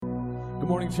Good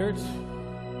morning, church.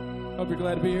 Hope you're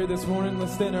glad to be here this morning.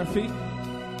 Let's stand on our feet.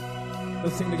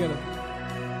 Let's sing together.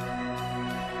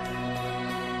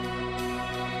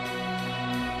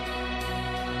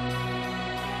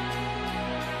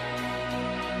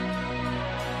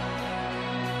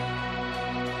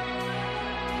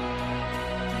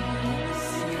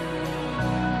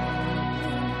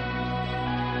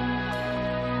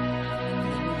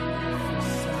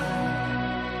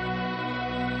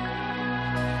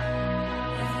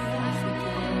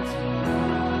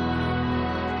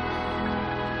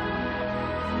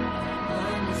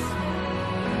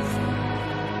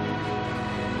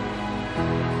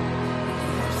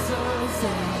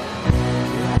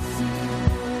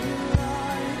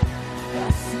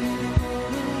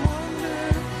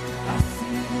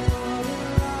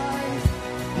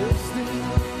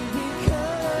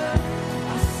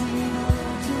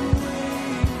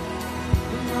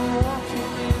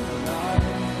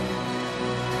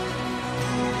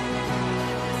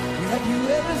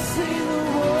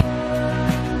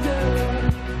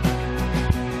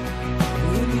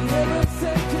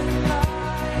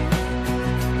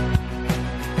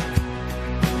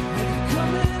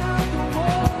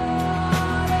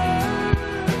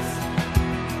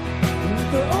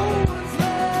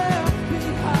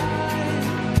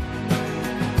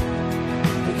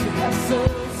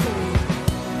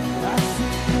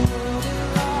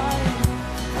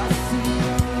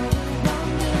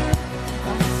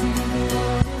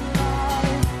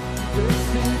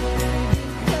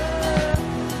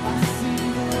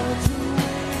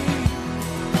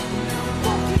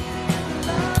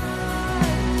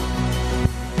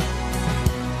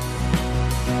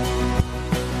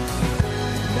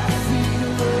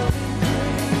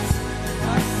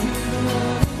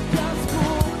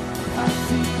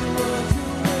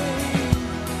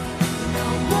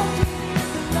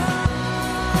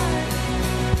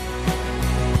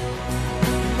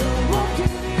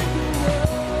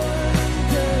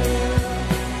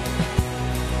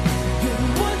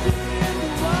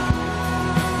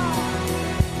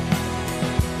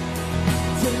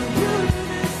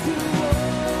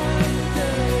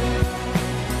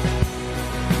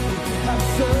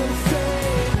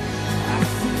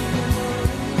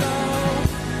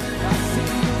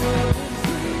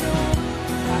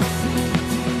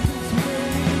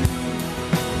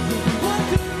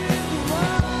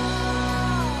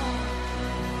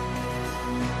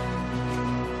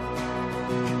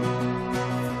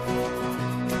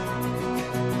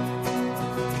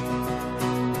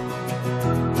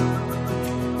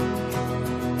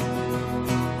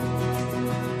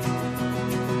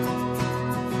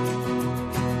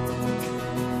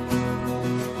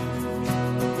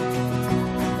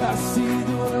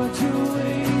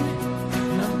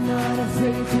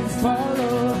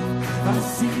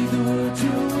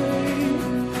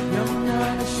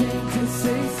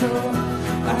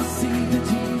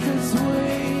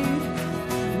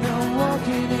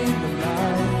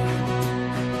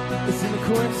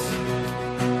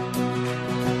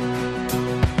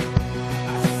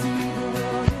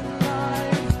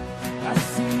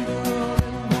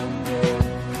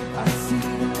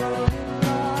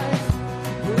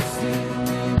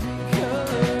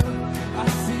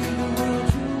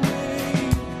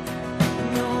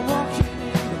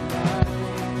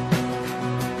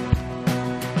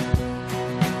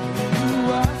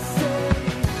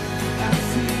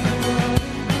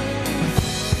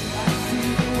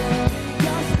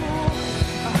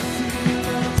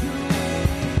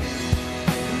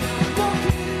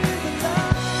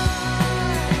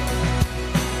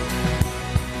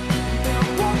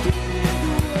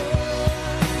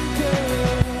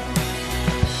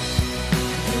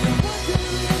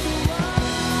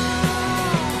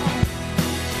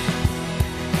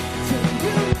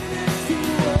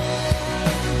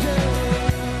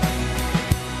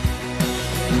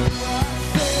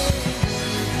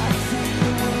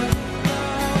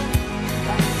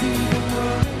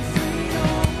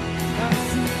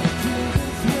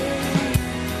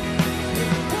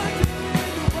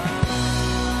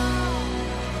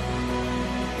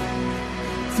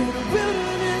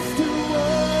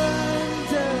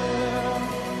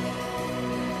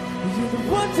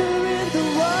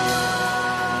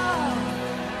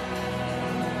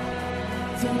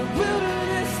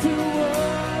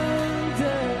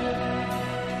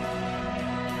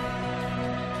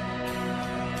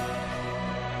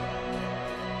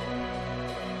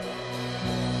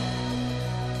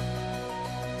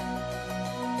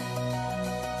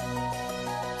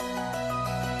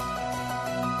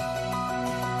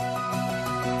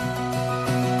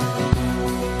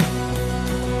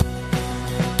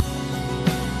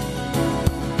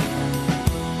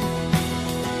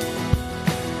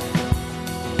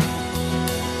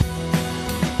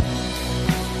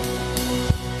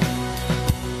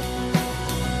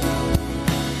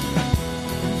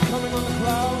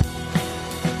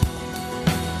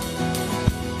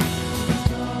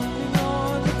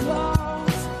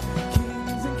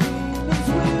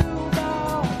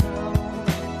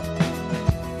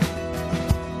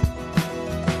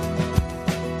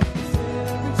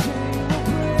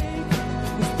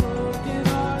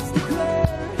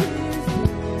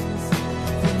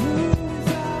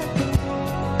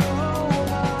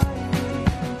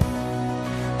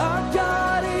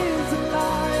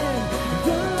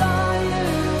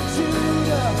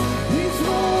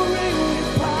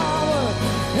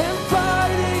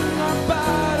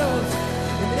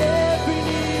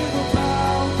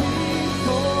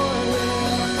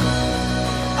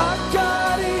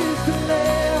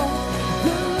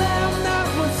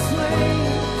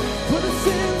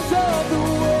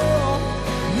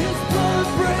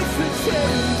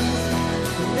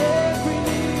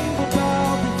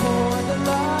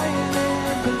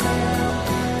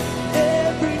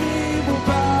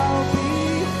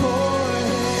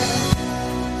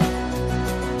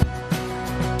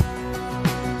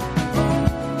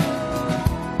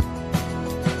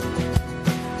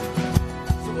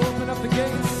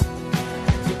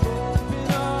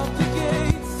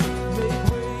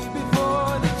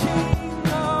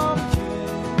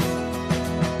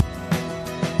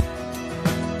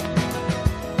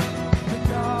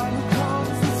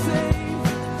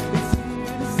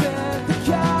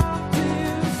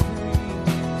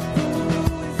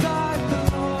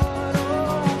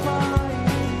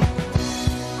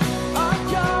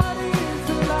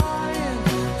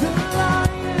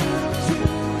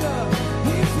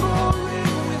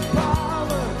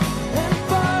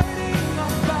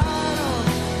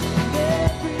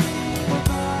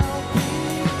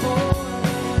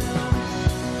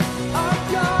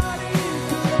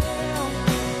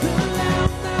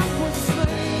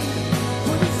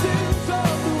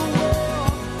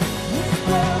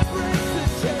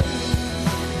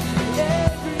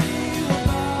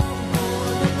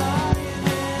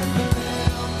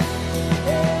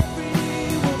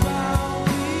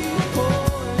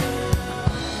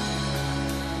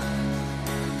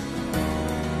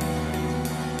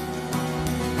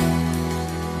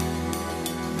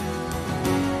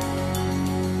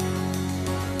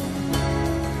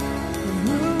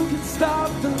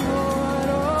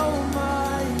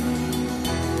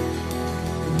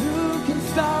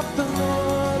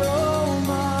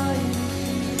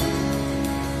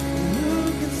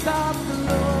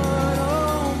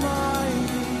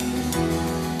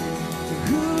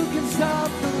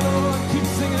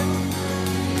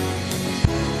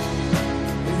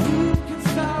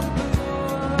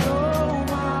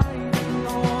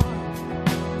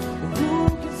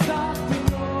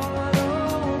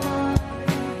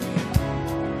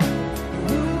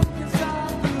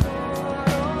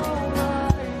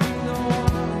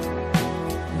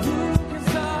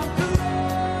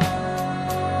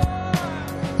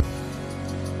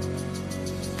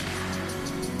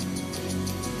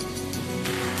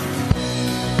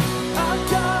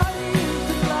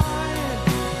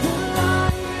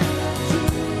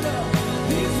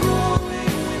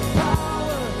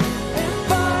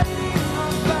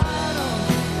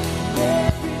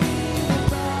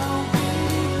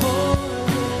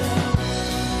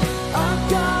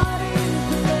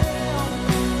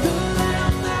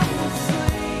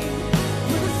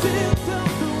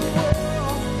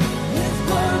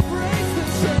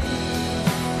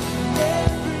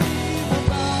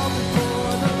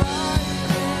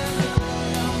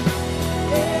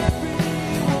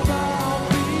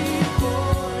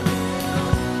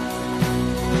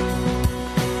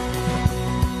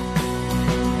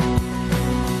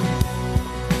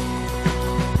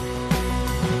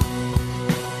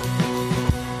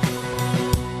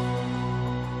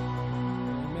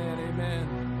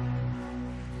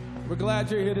 We're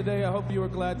glad you're here today. I hope you are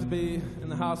glad to be in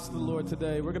the house of the Lord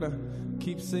today. We're going to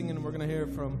keep singing, and we're going to hear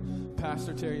from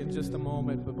Pastor Terry in just a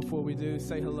moment. But before we do,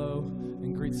 say hello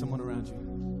and greet someone around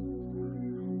you.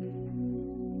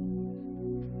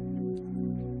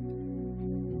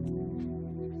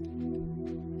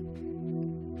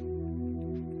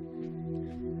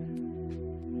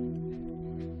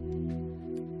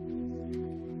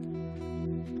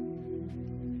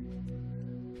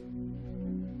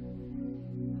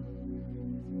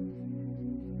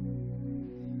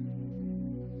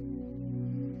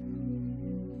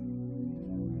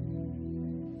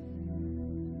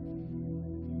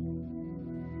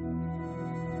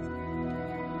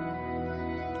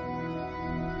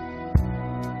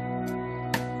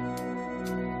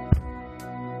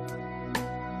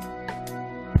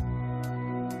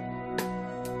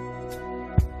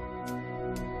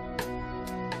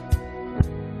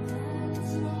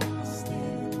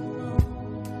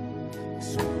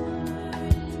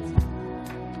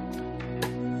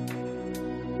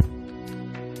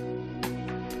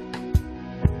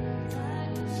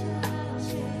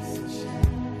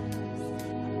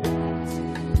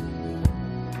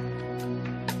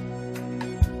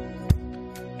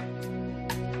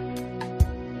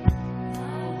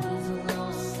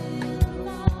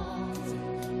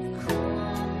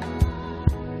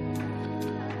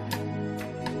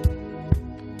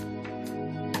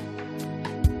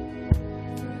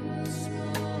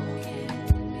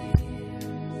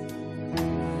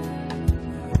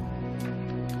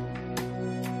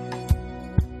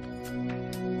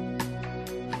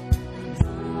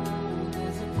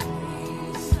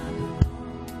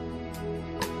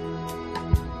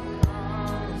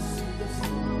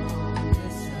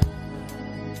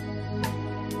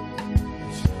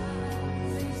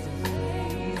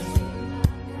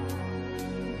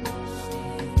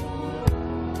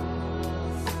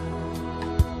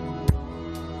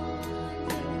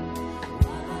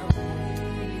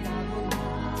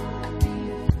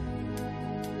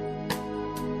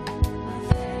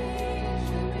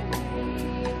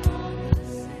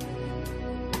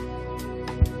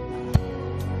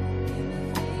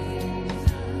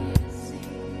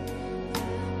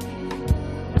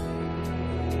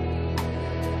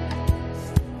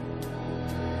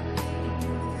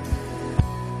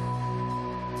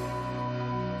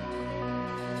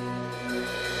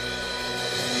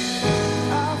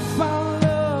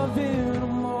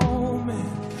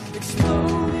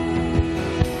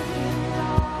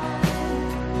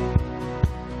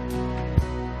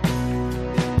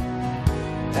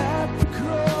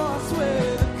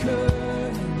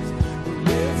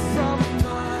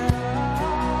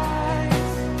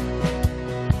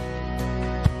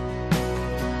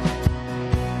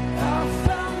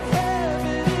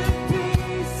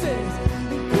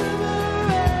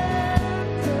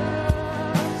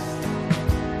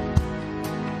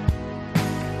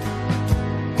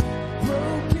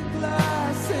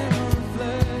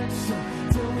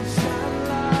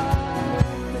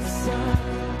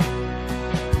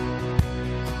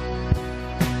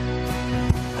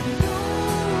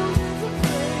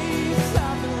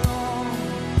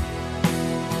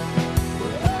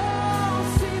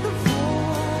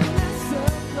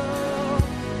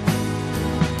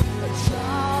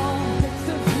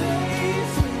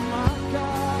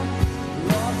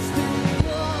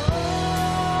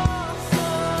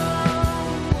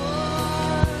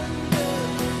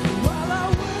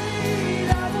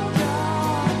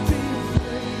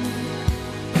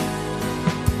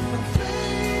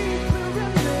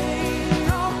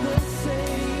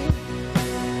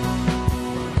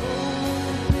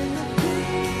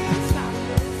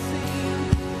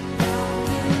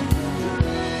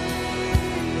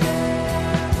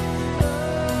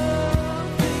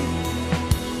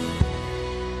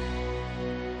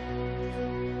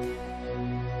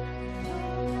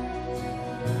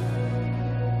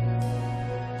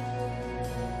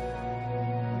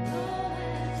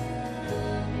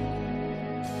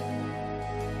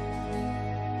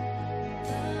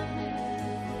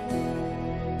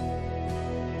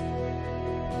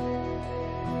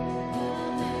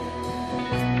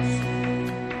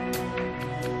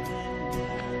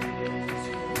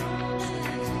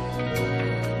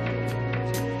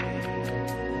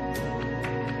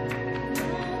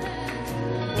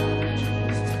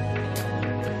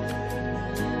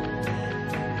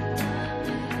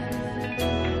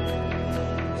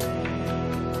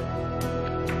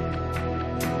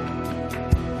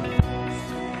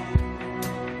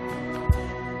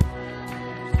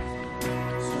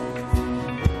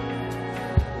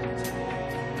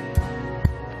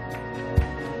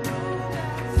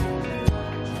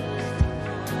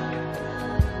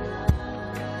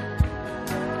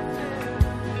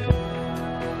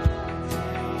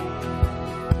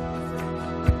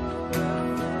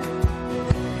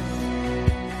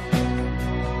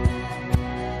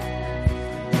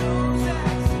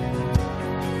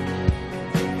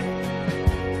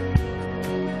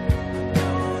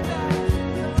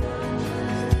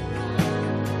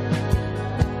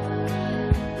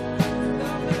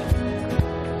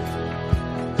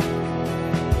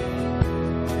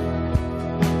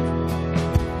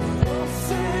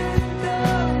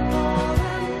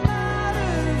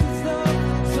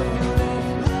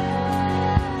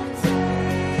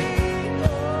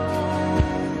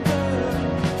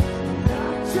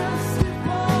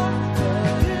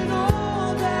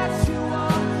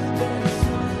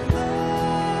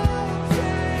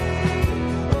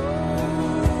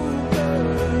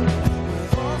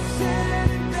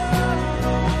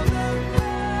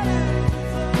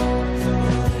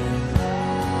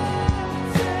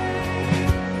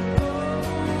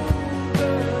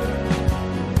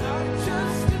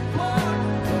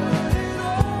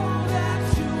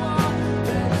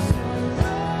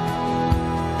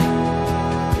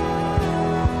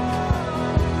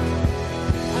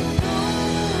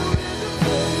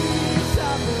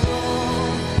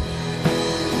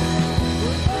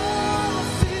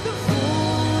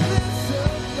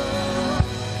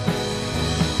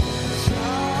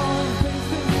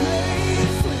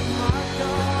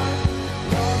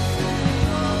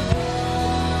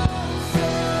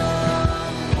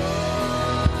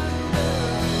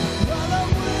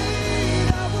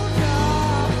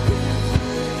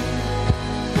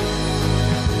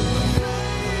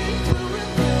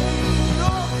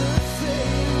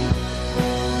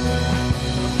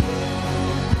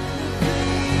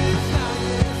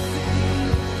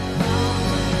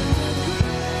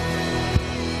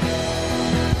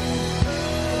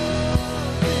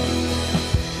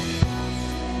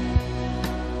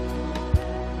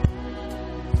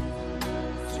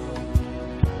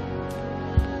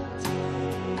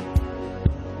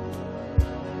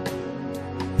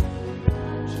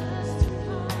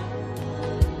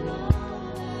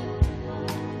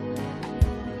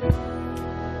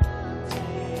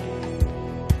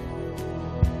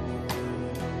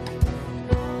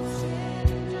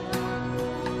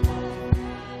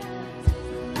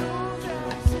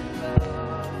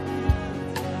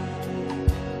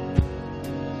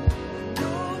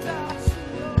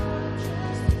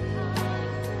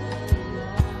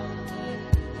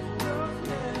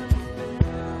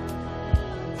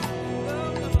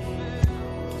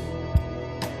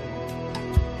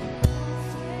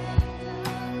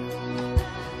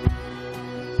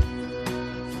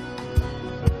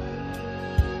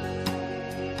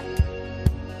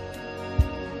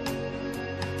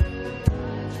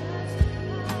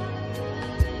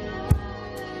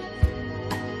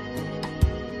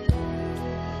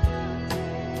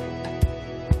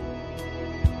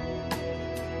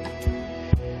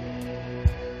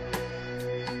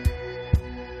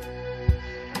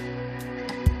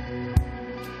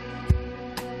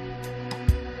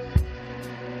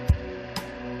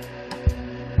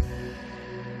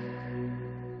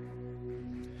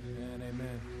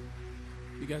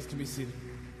 can be seated.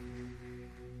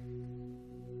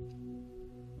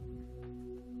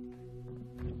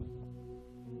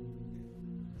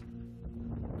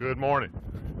 Good morning.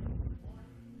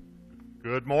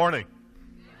 Good morning.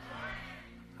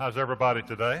 How's everybody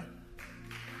today?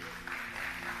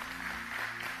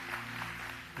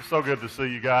 It's so good to see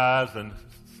you guys, and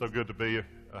it's so good to be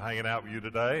hanging out with you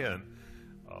today. And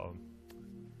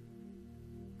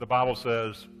the Bible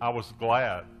says, I was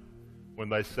glad when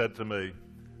they said to me,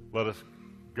 let us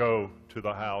go to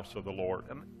the house of the Lord.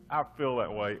 And I feel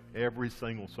that way every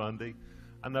single Sunday.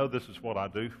 I know this is what I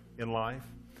do in life,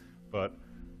 but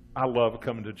I love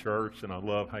coming to church, and I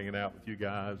love hanging out with you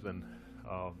guys and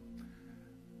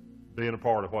being a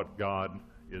part of what God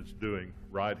is doing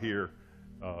right here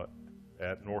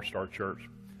at North Star Church.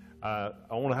 I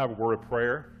want to have a word of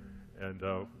prayer, and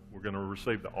we're going to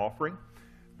receive the offering.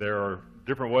 There are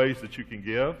different ways that you can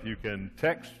give. You can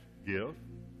text give,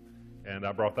 and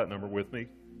I brought that number with me.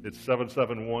 It's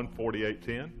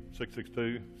 771-4810,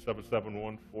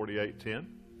 662-771-4810.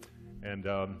 And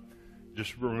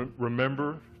just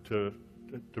remember to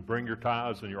bring your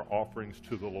tithes and your offerings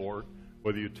to the Lord,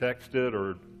 whether you text it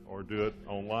or do it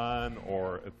online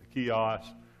or at the kiosk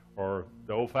or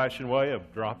the old-fashioned way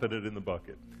of dropping it in the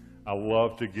bucket. I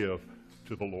love to give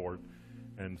to the Lord.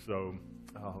 And so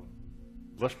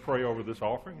let's pray over this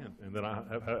offering, and then I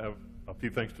have a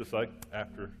few things to say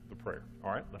after the prayer.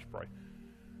 All right, let's pray.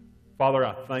 Father,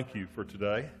 I thank you for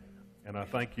today, and I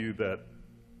thank you that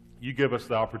you give us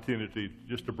the opportunity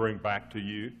just to bring back to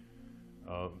you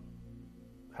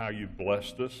how you've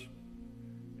blessed us.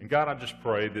 And God, I just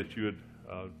pray that you would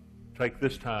take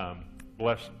this time,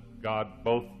 bless, God,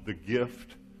 both the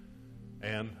gift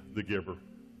and the giver.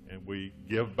 And we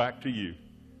give back to you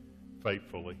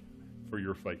faithfully for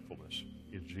your faithfulness.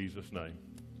 In Jesus' name,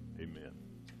 amen.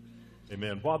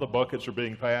 Amen. While the buckets are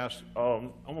being passed, I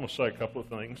want to say a couple of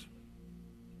things.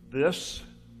 This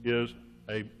is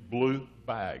a blue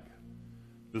bag.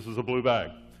 This is a blue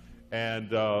bag.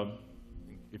 And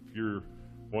if you're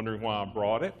wondering why I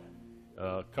brought it,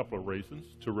 a couple of reasons.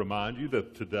 To remind you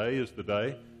that today is the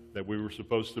day that we were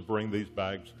supposed to bring these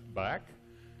bags back.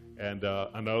 And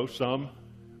I know some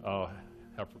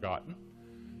have forgotten,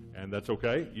 and that's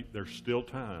okay. There's still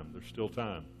time. There's still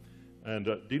time. And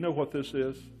do you know what this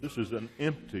is? This is an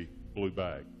empty blue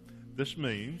bag. This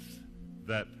means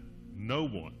that no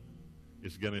one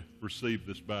is going to receive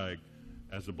this bag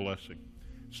as a blessing.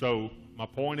 So my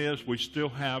point is, we still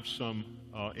have some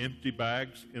empty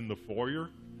bags in the foyer,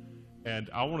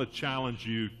 and I want to challenge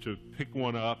you to pick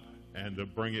one up and to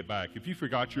bring it back. If you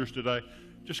forgot yours today,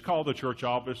 just call the church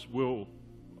office. We'll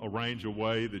arrange a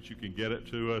way that you can get it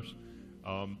to us.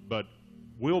 But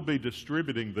we'll be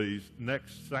distributing these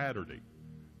next Saturday,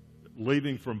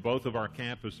 leaving from both of our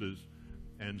campuses.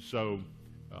 And so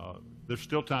there's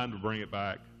still time to bring it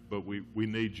back, but we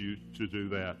need you to do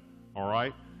that. All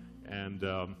right? And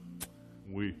I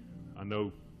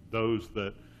know those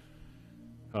that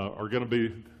are going to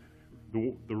be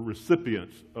the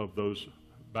recipients of those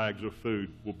bags of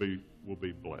food will be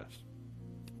blessed.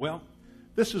 Well,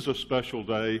 this is a special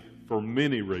day for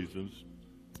many reasons.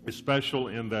 It's special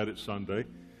in that it's Sunday,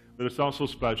 but it's also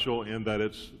special in that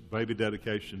it's baby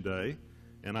dedication day,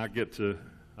 and I get to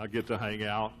hang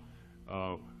out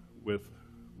with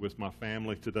my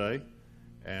family today.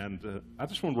 And I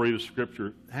just want to read a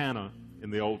scripture. Hannah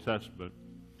in the Old Testament,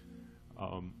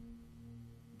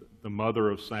 the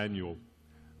mother of Samuel,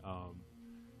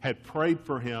 had prayed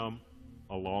for him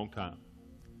a long time.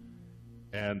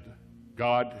 And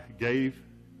God gave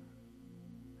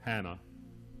Hannah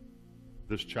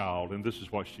this child, and this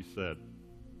is what she said.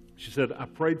 She said, I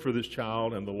prayed for this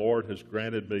child, and the Lord has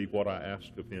granted me what I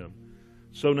asked of him.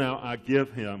 So now I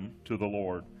give him to the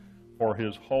Lord. For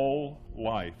his whole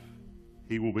life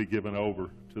he will be given over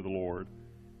to the Lord.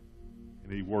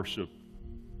 And he worshiped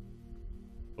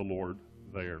the Lord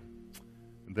there.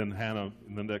 And then Hannah,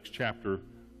 in the next chapter,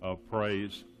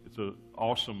 prays. It's an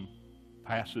awesome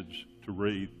passage to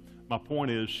read. My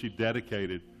point is, she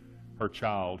dedicated her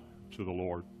child to the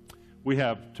Lord. We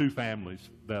have two families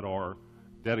that are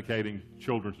dedicating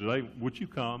children today. Would you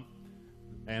come,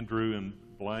 Andrew and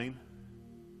Blaine?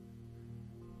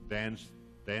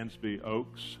 Dansby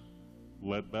Oaks,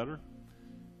 Ledbetter.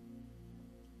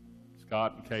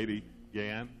 Scott and Katie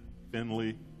Gann,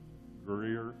 Finley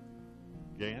Greer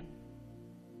Gann.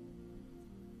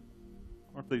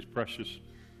 Aren't these precious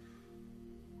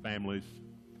families?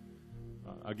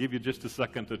 I'll give you just a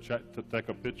second to take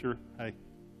a picture. Hey,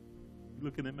 you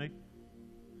looking at me?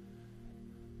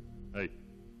 Hey,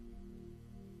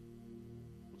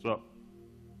 what's up?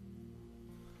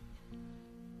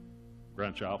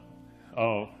 Grandchild.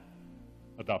 Oh,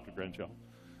 adopted grandchild.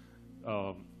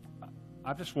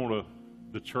 I just want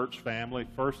the church family.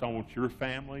 First, I want your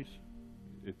families.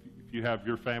 If you have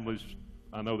your families,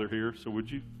 I know they're here. So would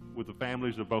the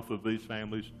families of both of these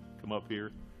families come up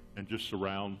here and just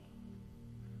surround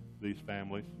these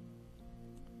families?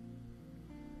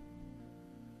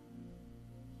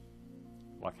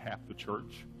 Like half the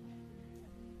church.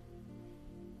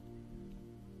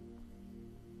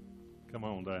 Come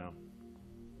on down.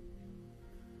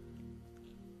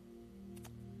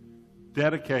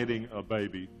 Dedicating a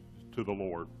baby to the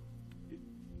Lord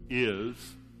is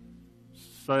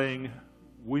saying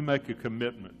we make a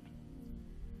commitment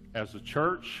as a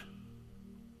church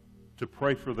to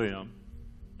pray for them,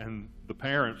 and the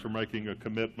parents are making a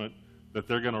commitment that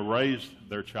they're going to raise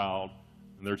their child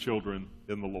and their children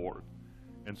in the Lord.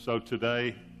 And so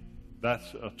today,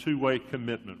 that's a two-way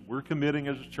commitment. We're committing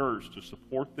as a church to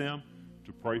support them,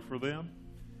 to pray for them,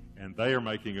 and they are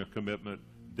making a commitment,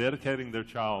 dedicating their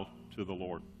child to the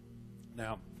Lord.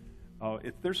 Now,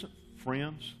 if there's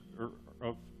friends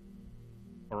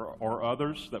or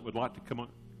others that would like to come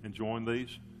and join these,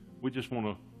 we just want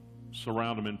to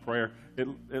surround them in prayer.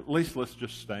 At least let's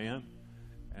just stand,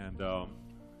 and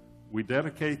we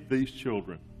dedicate these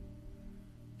children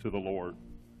to the Lord.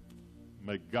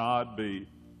 May God be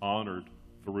honored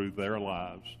through their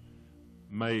lives.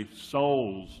 May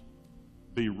souls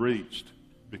be reached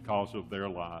because of their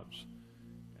lives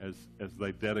as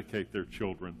they dedicate their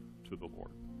children to the Lord.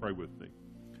 Pray with me.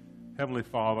 Heavenly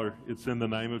Father, it's in the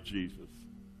name of Jesus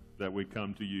that we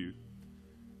come to you,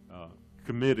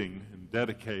 committing and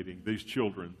dedicating these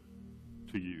children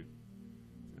to you.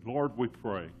 And Lord, we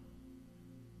pray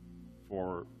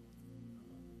for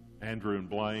Andrew and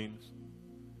Blaine's.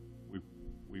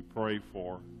 We pray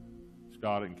for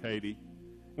Scott and Katie.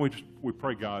 We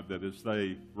pray, God, that as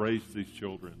they raise these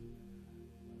children,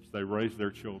 as they raise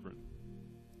their children,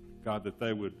 God, that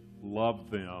they would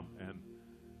love them and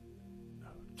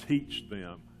teach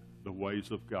them the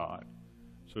ways of God.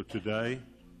 So today,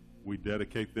 we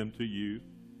dedicate them to you.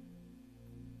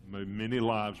 May many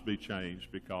lives be changed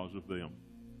because of them.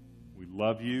 We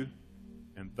love you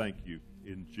and thank you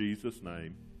in Jesus'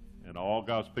 name. And all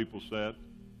God's people said,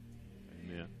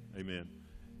 amen. Amen.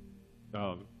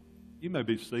 You may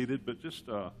be seated, but just,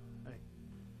 hey,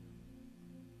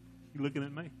 you looking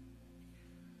at me?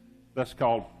 That's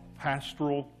called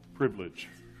pastoral privilege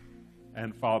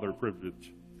and father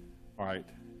privilege. All right,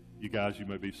 you guys, you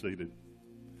may be seated.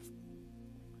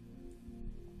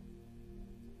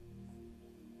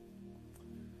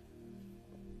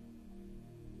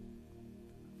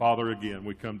 Father, again,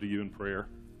 we come to you in prayer,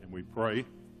 and we pray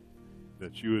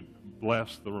that you would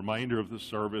bless the remainder of this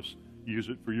service. Use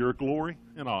it for your glory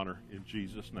and honor in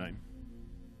Jesus' name.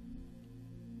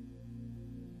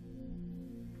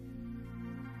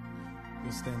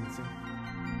 We'll stand and sing.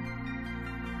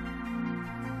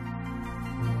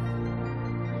 Yeah.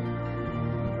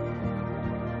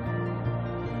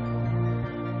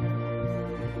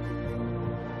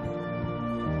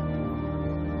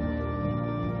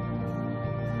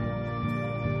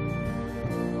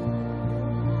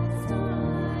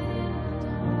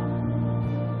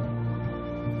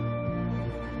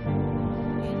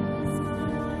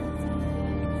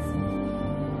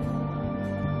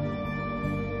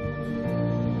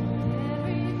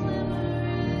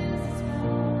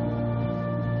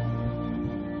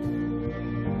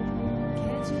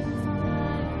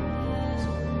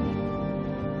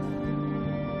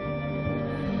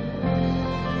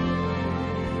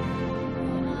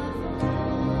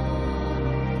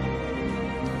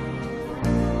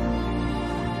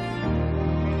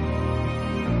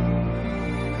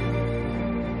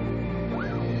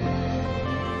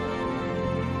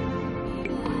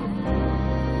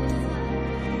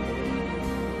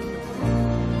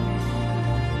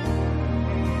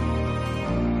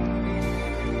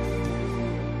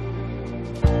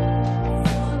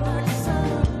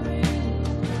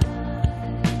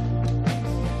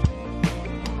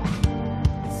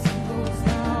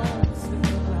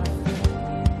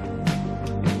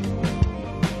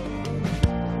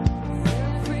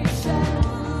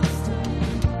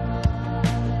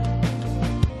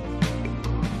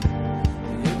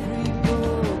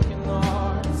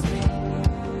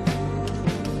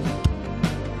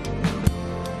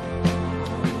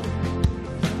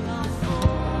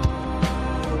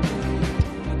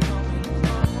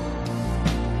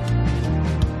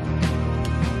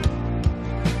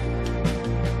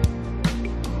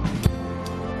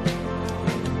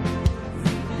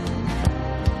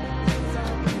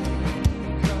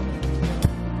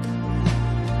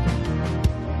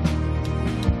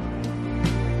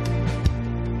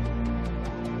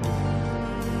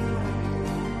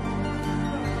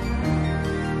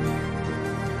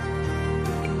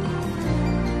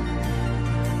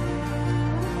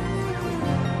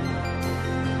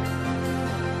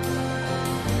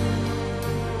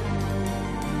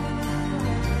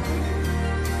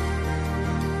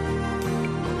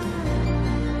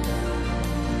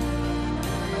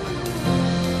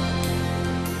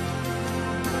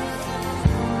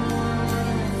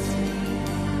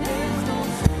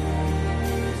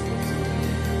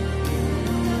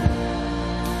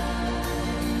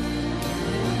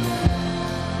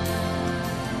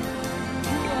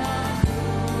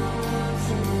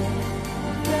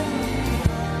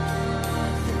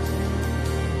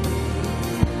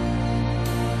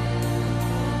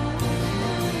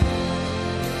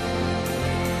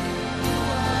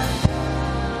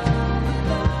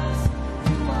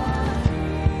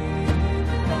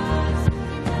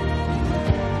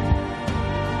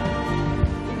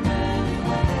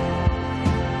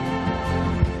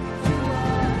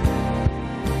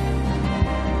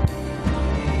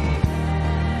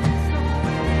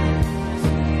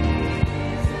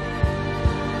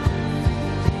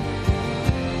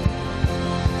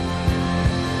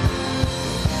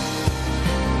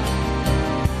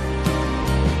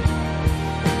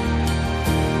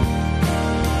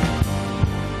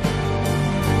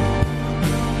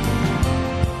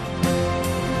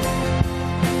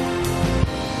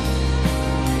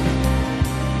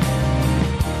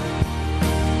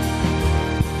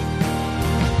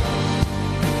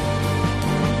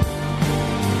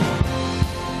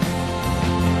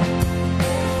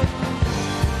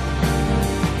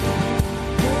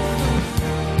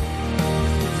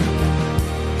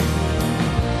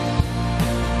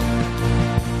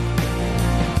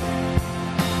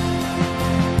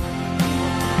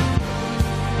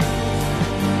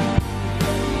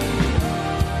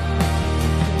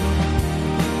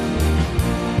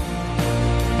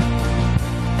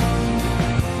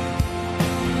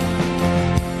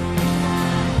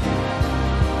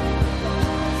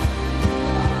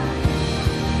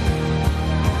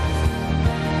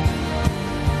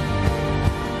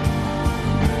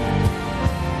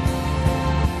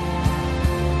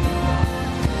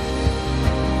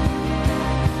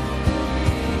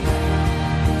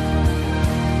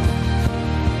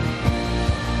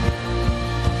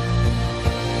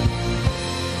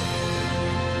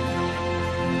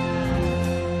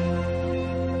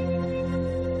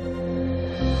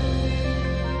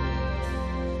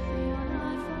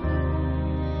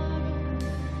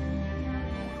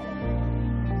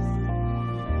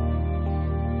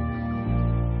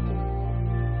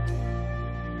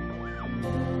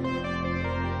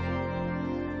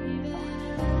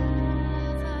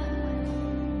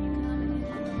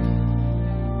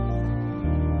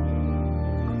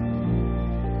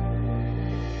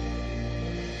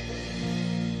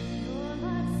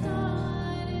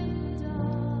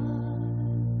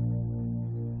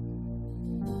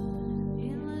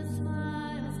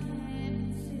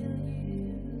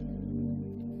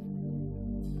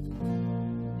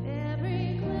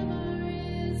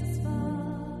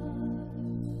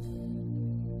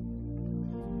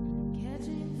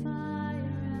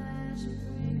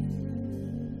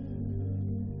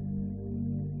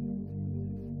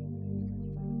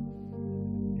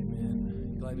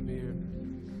 glad to be here.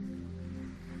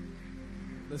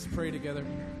 Let's pray together.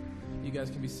 You guys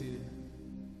can be seated.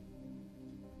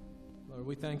 Lord,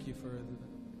 we thank you for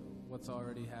what's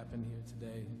already happened here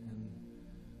today, and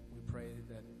we pray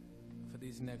that for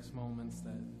these next moments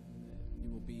that you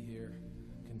will be here,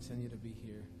 continue to be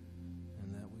here,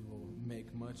 and that we will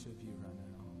make much of you right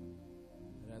now.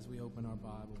 That as we open our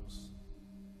Bibles,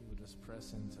 you will just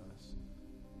press into us.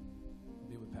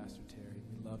 Be with Pastor Terry.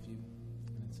 We love you,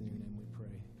 and it's in your name we pray.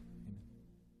 Amen.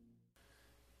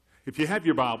 If you have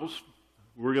your Bibles,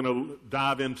 we're going to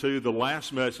dive into the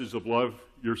last message of Love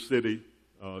Your City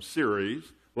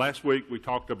series. Last week we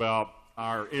talked about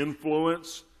our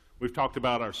influence. We've talked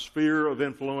about our sphere of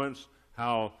influence,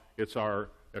 how it's our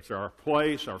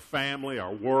place, our family,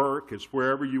 our work. It's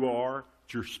wherever you are.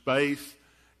 It's your space.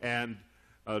 And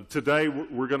today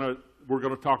we're going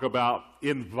to talk about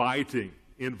inviting.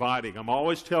 I'm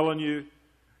always telling you,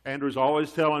 Andrew's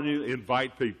always telling you,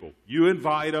 invite people. You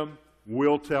invite them,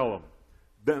 we'll tell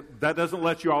them. That doesn't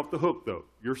let you off the hook, though.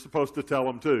 You're supposed to tell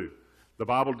them, too. The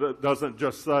Bible doesn't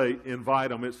just say invite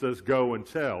them. It says go and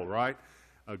tell, right?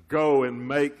 Go and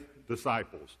make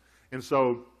disciples. And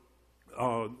so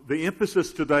the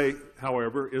emphasis today,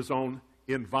 however, is on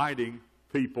inviting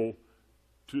people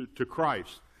to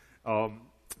Christ.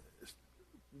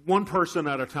 One person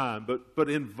at a time, but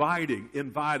inviting.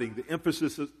 The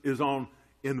emphasis is on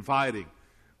inviting.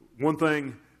 One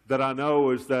thing that I know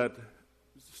is that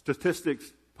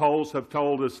statistics, polls have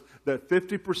told us that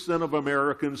 50% of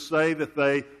Americans say that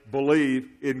they believe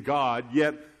in God,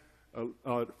 yet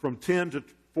from 10 to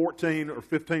 14 or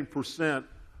 15%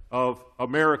 of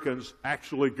Americans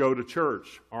actually go to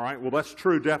church. All right? Well, that's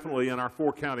true definitely in our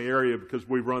four-county area because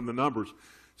we run the numbers.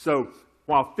 So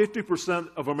while 50%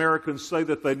 of Americans say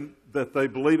that they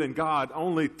believe in God,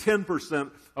 only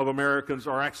 10% of Americans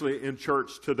are actually in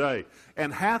church today.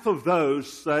 And half of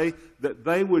those say that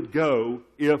they would go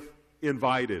if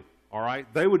invited. All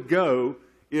right? They would go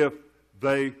if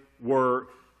they were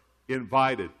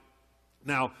invited.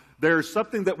 Now, there's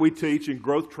something that we teach in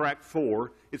Growth Track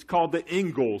 4. It's called the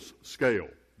Ingalls Scale.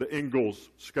 The Ingalls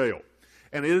Scale.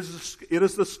 And it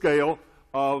is the scale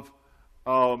of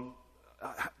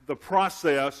the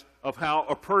process of how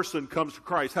a person comes to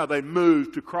Christ, how they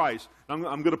move to Christ. I'm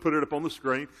going to put it up on the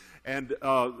screen. And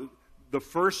the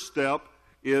first step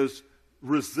is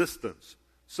resistance.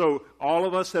 So all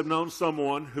of us have known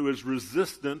someone who is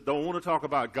resistant, don't want to talk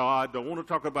about God, don't want to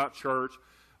talk about church.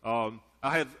 I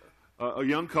had a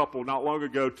young couple not long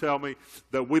ago tell me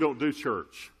that we don't do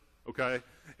church, okay?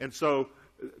 And so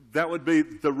that would be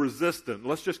the resistant.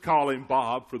 Let's just call him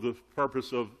Bob for the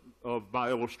purpose of my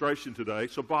illustration today.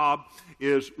 So Bob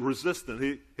is resistant.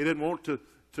 He didn't want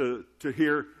to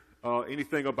hear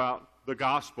anything about the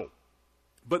gospel.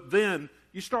 But then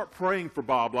you start praying for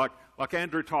Bob, like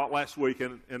Andrew taught last week,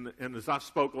 and as I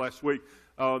spoke last week,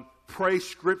 pray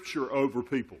Scripture over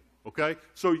people, okay?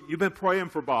 So you've been praying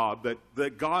for Bob,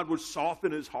 that God would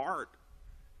soften his heart.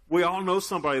 We all know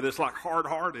somebody that's like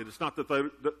hard-hearted. It's not that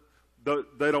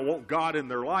they don't want God in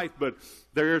their life, but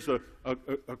there's a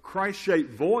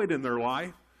Christ-shaped void in their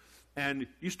life, and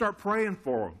you start praying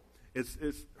for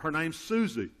them. Her name's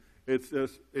Susie.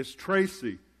 It's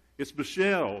Tracy. It's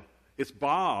Michelle. It's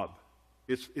Bob.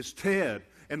 It's Ted.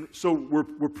 And so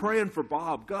we're praying for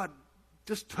Bob. God,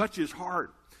 just touch his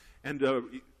heart. And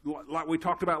like we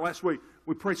talked about last week,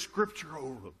 we pray Scripture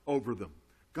over them.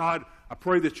 God, I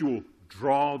pray that you will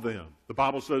draw them. The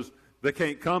Bible says they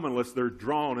can't come unless they're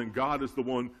drawn, and God is the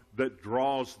one that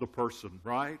draws the person,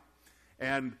 right?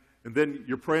 And then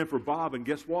you're praying for Bob, and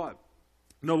guess what?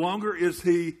 No longer is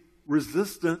he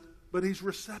resistant, but he's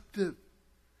receptive.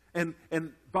 And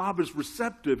Bob is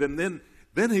receptive, and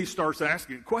then he starts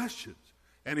asking questions,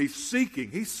 and he's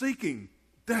seeking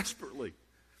desperately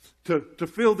to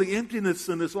fill the emptiness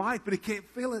in his life, but he can't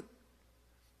fill it.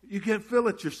 You can't fill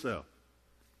it yourself.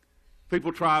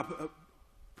 People try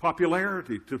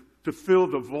popularity to fill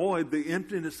the void, the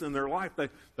emptiness in their life.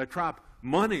 They try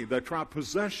money, they try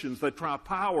possessions, they try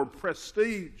power,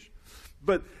 prestige.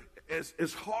 But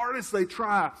as hard as they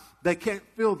try, they can't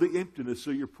fill the emptiness.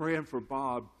 So you're praying for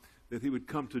Bob that he would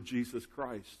come to Jesus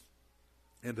Christ.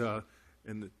 And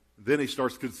then he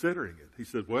starts considering it. He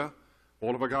said, well,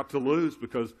 what have I got to lose?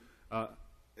 Because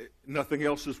nothing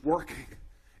else is working.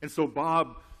 And so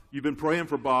Bob, you've been praying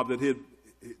for Bob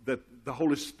that the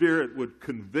Holy Spirit would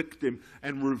convict him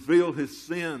and reveal his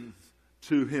sins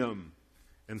to him.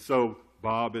 And so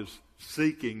Bob is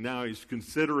seeking. Now he's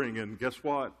considering, and guess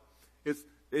what?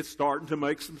 It's starting to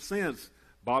make some sense.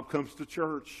 Bob comes to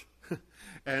church,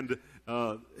 and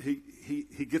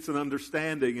he gets an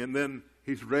understanding, and then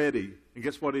he's ready And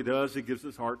guess what he does? He gives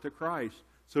his heart to Christ.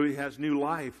 So he has new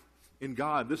life in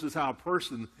God. This is how a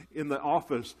person in the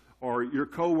office or your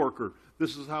coworker,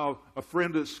 this is how a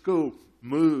friend at school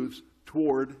moves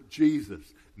toward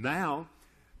Jesus. Now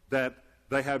that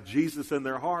they have Jesus in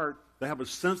their heart, they have a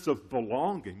sense of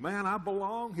belonging. Man, I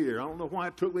belong here. I don't know why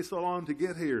it took me so long to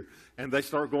get here. And they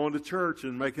start going to church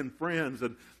and making friends.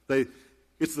 And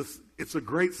it's a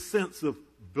great sense of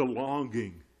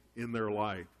belonging in their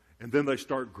life. And then they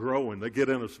start growing. They get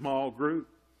in a small group.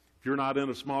 If you're not in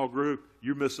a small group,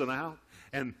 you're missing out.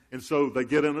 And so they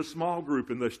get in a small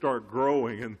group and they start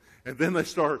growing. And then they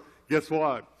start, guess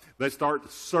what? They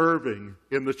start serving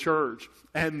in the church.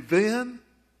 And then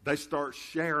they start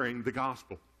sharing the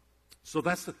gospel. So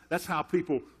that's how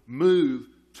people move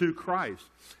to Christ.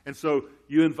 And so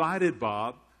you invited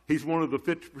Bob. He's one of the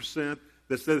 50%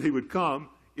 that said he would come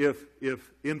if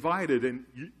invited, and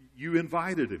you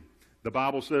invited him. The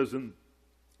Bible says in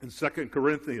 2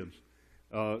 Corinthians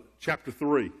chapter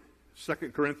 3, 2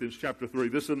 Corinthians chapter 3,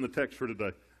 this is in the text for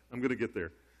today. I'm going to get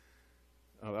there.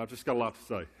 I've just got a lot to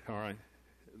say, all right?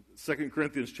 2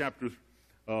 Corinthians chapter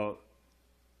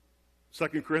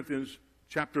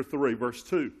 3, verse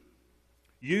 2.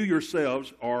 You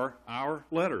yourselves are our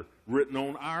letter, written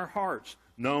on our hearts,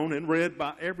 known and read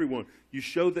by everyone. You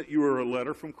show that you are a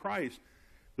letter from Christ,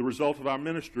 the result of our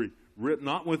ministry, written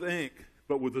not with ink,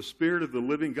 but with the Spirit of the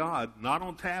living God, not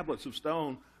on tablets of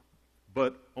stone,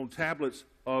 but on tablets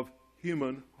of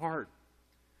human heart.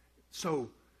 So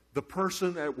the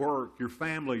person at work, your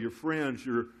family, your friends,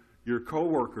 your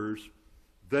coworkers,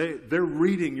 they're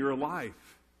reading your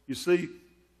life. You see,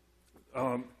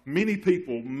 many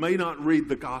people may not read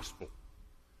the gospel.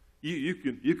 You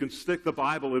can stick the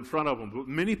Bible in front of them, but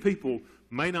many people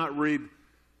may not read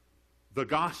the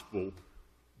gospel,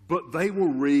 but they will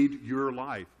read your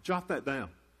life. Jot that down.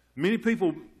 Many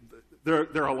people, there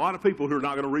are a lot of people who are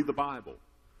not going to read the Bible,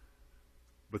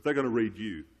 but they're going to read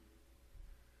you.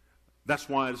 That's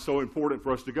why it's so important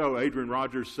for us to go. Adrian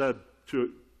Rogers said,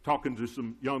 talking to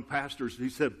some young pastors, he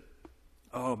said,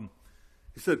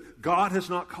 God has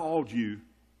not called you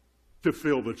to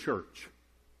fill the church,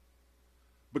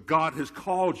 but God has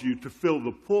called you to fill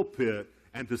the pulpit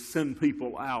and to send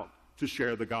people out to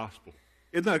share the gospel.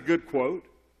 Isn't that a good quote?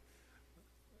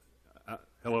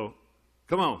 Hello?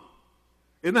 Come on.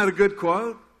 Isn't that a good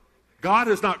quote? God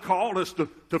has not called us to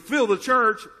fill the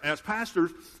church as pastors.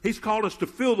 He's called us to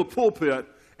fill the pulpit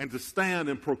and to stand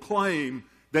and proclaim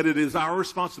that it is our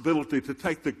responsibility to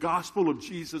take the gospel of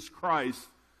Jesus Christ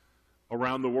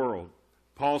around the world.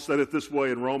 Paul said it this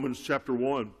way in Romans chapter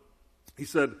 1. He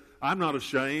said, I'm not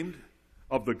ashamed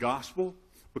of the gospel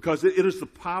because it is the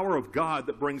power of God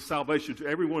that brings salvation to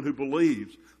everyone who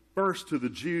believes, first to the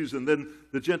Jews and then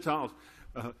the Gentiles.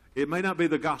 It may not be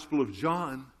the gospel of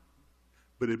John,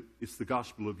 but it's the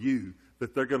gospel of you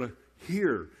that they're going to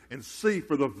hear and see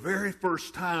for the very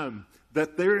first time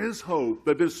that there is hope.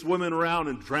 They've been swimming around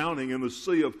and drowning in the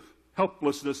sea of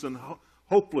helplessness and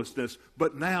hopelessness,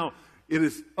 but now it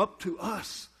is up to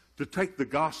us to take the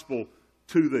gospel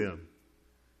to them.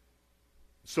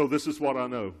 So this is what I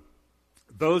know.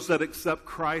 Those that accept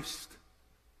Christ's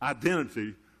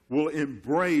identity will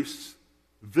embrace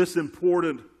this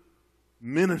important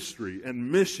ministry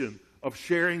and mission of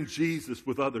sharing Jesus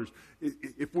with others.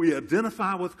 If we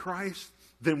identify with Christ,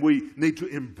 then we need to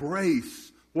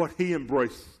embrace what he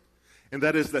embraced, and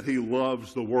that is that he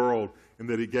loves the world and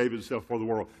that he gave himself for the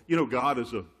world. You know, God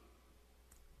is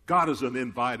an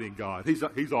inviting God.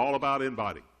 He's all about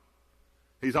inviting.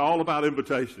 He's all about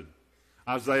invitation.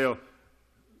 Isaiah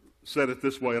said it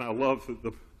this way, and I love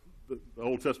the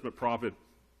Old Testament prophet,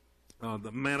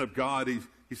 the man of God.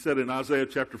 He said in Isaiah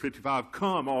chapter 55,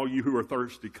 come, all you who are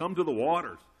thirsty, come to the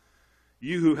waters.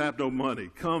 You who have no money,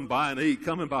 come buy and eat.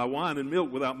 Come and buy wine and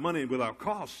milk without money and without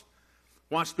cost.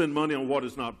 Why spend money on what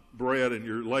is not bread and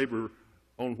your labor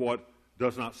on what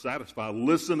does not satisfy?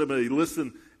 Listen to me,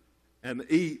 listen and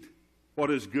eat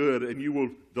what is good, and you will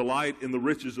delight in the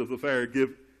riches of the fair.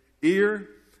 Give ear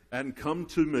and come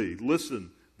to me.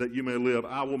 Listen that you may live.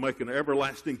 I will make an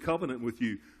everlasting covenant with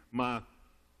you. My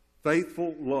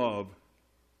faithful love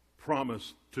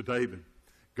promised to David.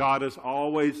 God is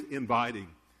always inviting.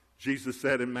 Jesus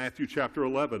said in Matthew chapter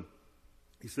 11,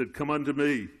 he said, come unto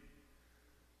me,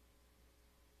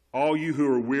 all you who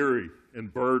are weary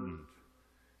and burdened,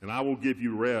 and I will give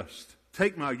you rest.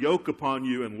 Take my yoke upon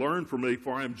you and learn from me,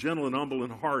 for I am gentle and humble in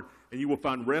heart, and you will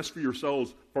find rest for your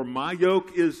souls. For my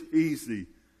yoke is easy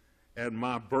and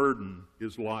my burden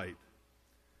is light.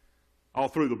 All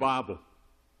through the Bible,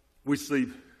 we see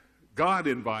God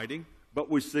inviting, but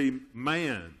we see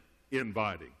man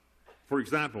inviting. For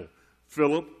example,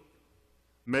 Philip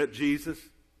met Jesus,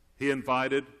 he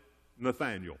invited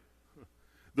Nathanael.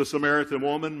 The Samaritan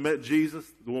woman met Jesus,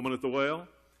 the woman at the well.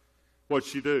 What'd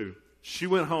she do? She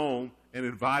went home and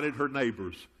invited her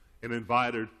neighbors and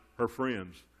invited her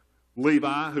friends.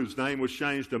 Levi, whose name was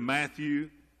changed to Matthew,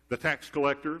 the tax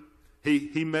collector,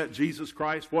 he met Jesus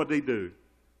Christ. What did he do?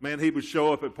 Man, he would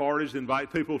show up at parties,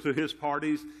 invite people to his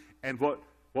parties, and what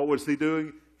was he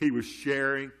doing? He was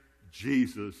sharing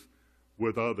Jesus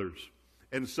with others.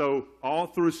 And so all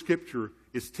through Scripture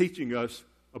is teaching us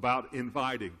about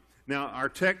inviting. Now, our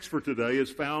text for today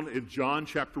is found in John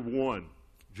chapter 1.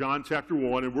 John chapter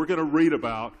 1, and we're going to read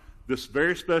about this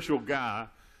very special guy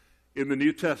in the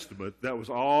New Testament that was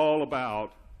all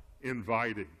about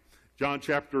inviting. John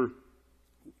chapter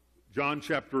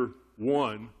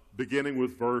 1, beginning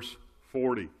with verse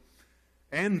 40.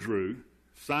 Andrew,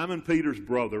 Simon Peter's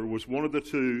brother, was one of the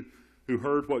two who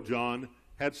heard what John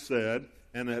had said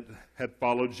and had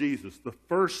followed Jesus. The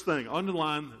first thing,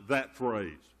 underline that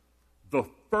phrase, the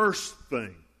first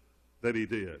thing that he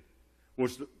did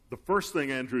was the first thing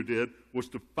Andrew did was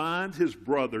to find his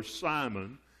brother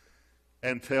Simon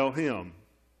and tell him,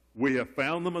 we have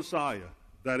found the Messiah,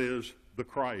 that is the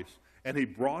Christ. And he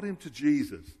brought him to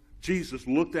Jesus. Jesus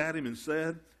looked at him and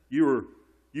said, you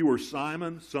are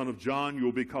Simon, son of John. You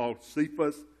will be called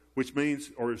Cephas, which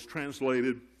means, or is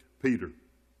translated, Peter.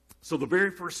 So the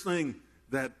very first thing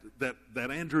that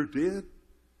Andrew did,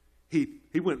 he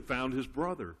went and found his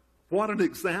brother. What an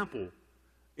example.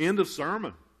 End of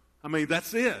sermon. I mean,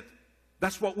 that's it.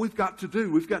 That's what we've got to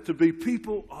do. We've got to be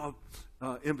people of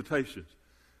invitations.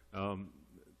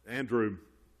 Andrew,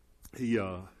 he's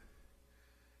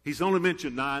only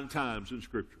mentioned 9 times in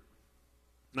Scripture.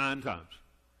 9 times.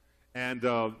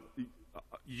 And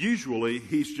usually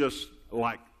he's just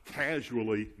like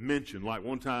casually mentioned. Like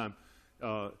one time,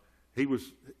 they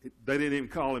didn't even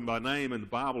call him by name in the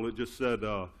Bible. It just said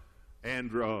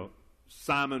Andrew,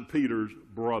 Simon Peter's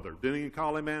brother. Didn't even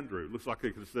call him Andrew. Looks like they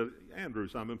could have said Andrew,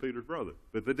 Simon Peter's brother,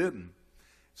 but they didn't.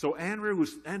 So Andrew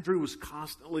was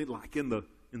constantly like in the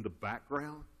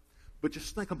background. But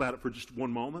just think about it for just one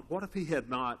moment. What if he had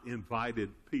not invited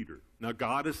Peter? Now,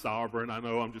 God is sovereign. I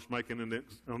know I'm just making an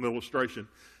illustration.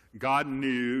 God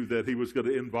knew that he was going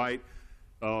to invite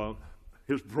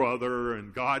his brother,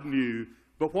 and God knew.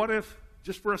 But what if,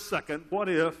 just for a second, what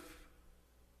if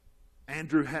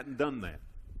Andrew hadn't done that?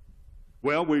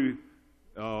 Well,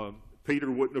 Peter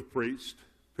wouldn't have preached.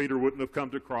 Peter wouldn't have come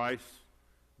to Christ.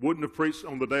 Wouldn't have preached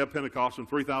on the day of Pentecost and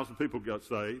 3,000 people got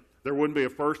saved. There wouldn't be a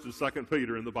 1st and 2nd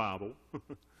Peter in the Bible.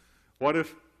 What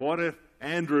if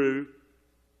Andrew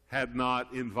had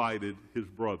not invited his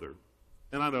brother?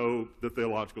 And I know the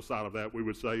theological side of that, we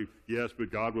would say, yes,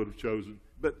 but God would have chosen.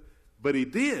 But he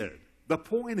did. The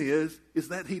point is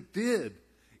that he did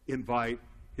invite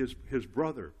his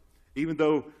brother. Even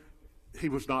though he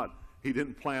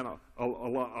didn't plan a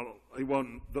lot, he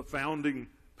wasn't the founding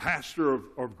pastor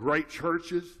of great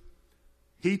churches.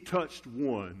 He touched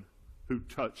one who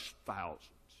touched thousands.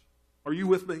 Are you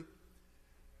with me?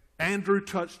 Andrew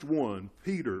touched one.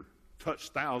 Peter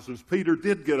touched thousands. Peter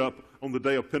did get up on the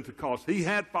day of Pentecost. He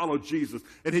had followed Jesus,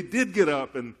 and he did get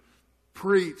up and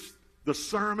preach the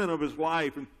sermon of his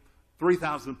life, and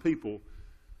 3,000 people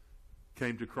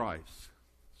came to Christ.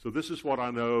 So this is what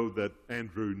I know that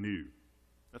Andrew knew.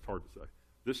 That's hard to say.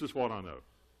 This is what I know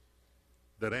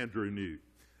that Andrew knew.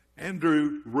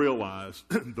 Andrew realized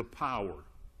the power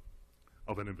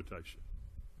of an invitation.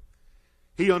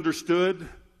 He understood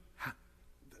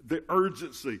the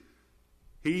urgency.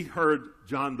 He heard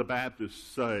John the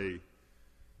Baptist say,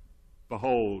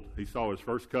 behold, he saw his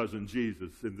first cousin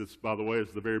Jesus. And this, by the way,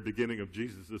 is the very beginning of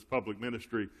Jesus' public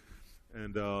ministry.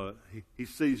 And he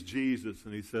sees Jesus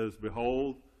and he says,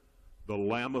 behold, the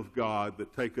Lamb of God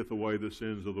that taketh away the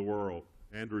sins of the world.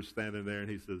 Andrew's standing there and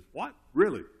he says, what?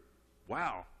 Really?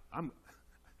 Wow.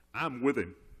 I'm with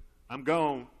him. I'm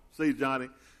gone. See, Johnny,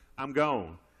 I'm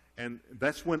gone. And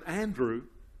that's when Andrew,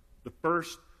 the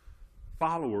first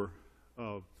follower,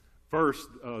 first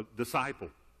disciple,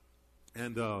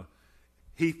 and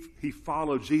he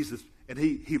followed Jesus, and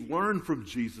he learned from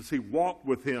Jesus. He walked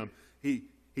with him. He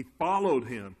followed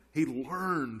him. He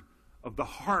learned of the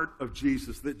heart of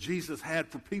Jesus that Jesus had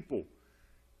for people.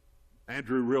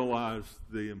 Andrew realized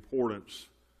the importance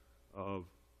of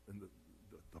and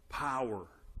the power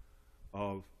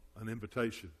of an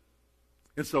invitation.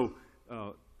 And so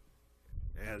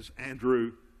as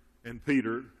Andrew and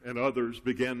Peter and others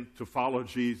began to follow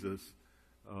Jesus,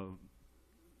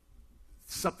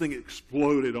 something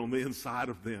exploded on the inside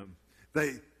of them.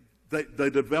 They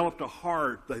developed a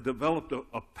heart. They developed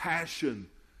a passion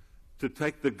to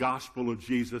take the gospel of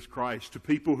Jesus Christ to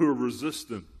people who are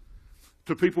resistant,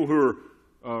 to people who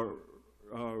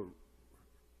are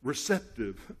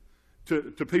receptive,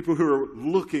 to people who are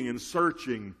looking and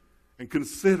searching and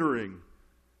considering.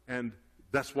 And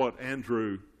that's what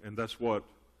Andrew and that's what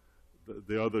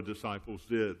the other disciples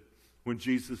did. When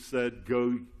Jesus said,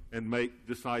 "Go and make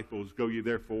disciples, go ye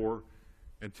therefore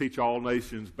and teach all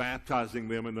nations, baptizing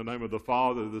them in the name of the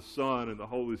Father, the Son, and the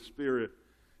Holy Spirit,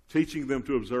 teaching them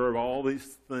to observe all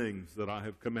these things that I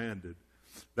have commanded."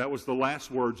 That was the last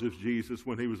words of Jesus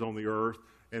when he was on the earth.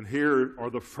 And here are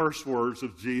the first words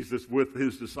of Jesus with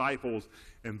his disciples.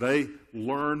 And they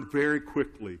learned very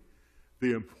quickly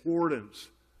the importance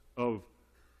of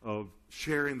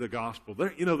sharing the gospel.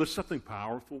 There's something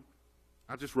powerful.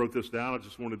 I just wrote this down. I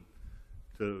just wanted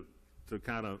to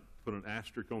kind of put an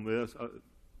asterisk on this.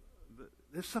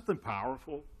 There's something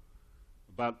powerful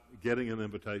about getting an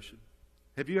invitation.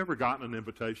 Have you ever gotten an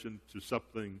invitation to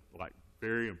something like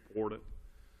very important?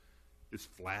 It's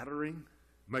flattering,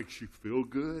 makes you feel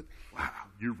good. Wow,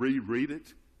 you reread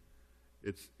it.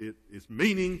 It's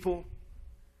meaningful,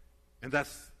 and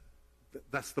that's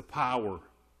the power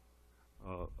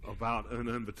about an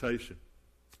invitation.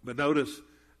 But notice,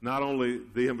 not only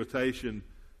the invitation,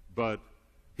 but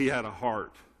he had a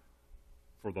heart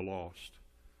for the lost.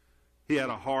 He had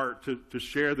a heart to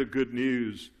share the good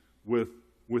news with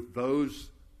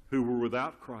those who were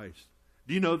without Christ.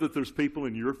 Do you know that there's people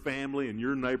in your family, in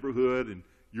your neighborhood, in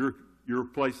your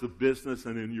place of business,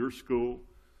 and in your school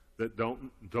that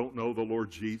don't know the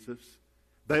Lord Jesus?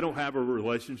 They don't have a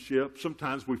relationship.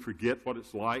 Sometimes we forget what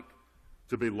it's like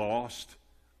to be lost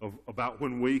about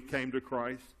when we came to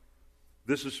Christ.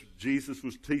 Jesus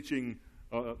was teaching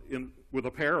with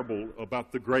a parable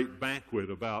about the great banquet,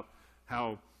 about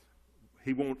how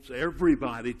he wants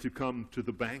everybody to come to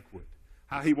the banquet,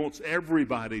 how he wants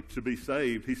everybody to be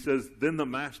saved. He says, "Then the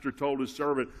master told his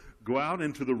servant, go out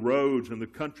into the roads and the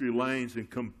country lanes and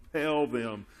compel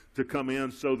them to come in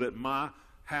so that my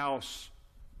house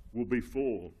will be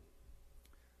full."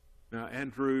 Now,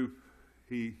 Andrew,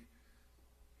 he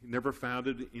never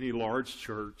founded any large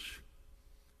church.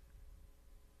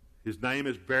 His name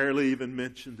is barely even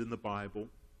mentioned in the Bible.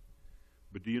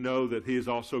 But do you know that he is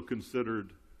also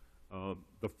considered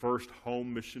the first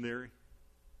home missionary?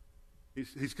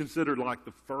 He's considered like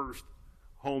the first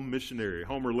home missionary.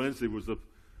 Homer Lindsay was a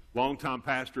longtime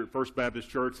pastor at First Baptist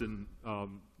Church in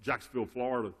Jacksonville,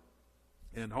 Florida.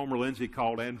 And Homer Lindsay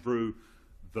called Andrew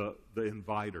the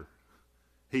inviter.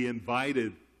 He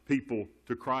invited people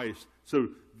to Christ. So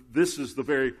this is the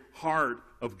very heart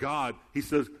of God. He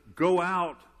says, go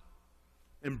out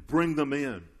and bring them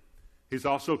in. He's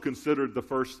also considered the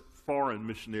first foreign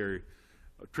missionary.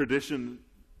 Tradition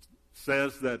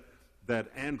says that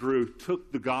Andrew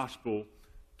took the gospel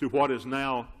to what is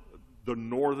now the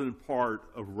northern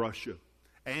part of Russia.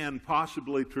 And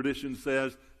possibly tradition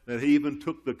says that he even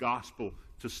took the gospel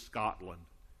to Scotland.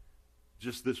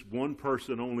 Just this one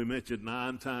person only mentioned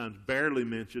 9 times, barely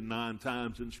mentioned 9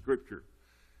 times in Scripture.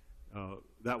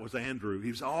 That was Andrew. He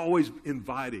was always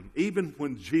inviting. Even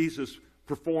when Jesus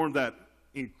performed that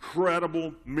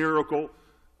incredible miracle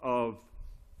of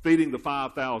feeding the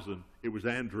 5,000, it was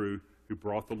Andrew who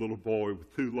brought the little boy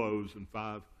with 2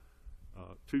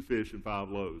 fish and 5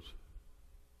 loaves.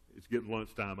 It's getting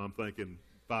lunchtime. I'm thinking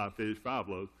 5 fish, 5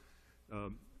 loaves.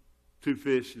 2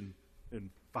 fish and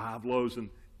 5 loaves. And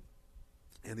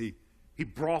he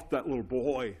brought that little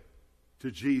boy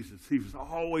to Jesus. He was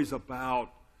always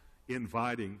about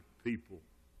inviting people.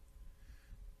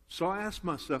 So I asked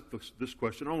myself this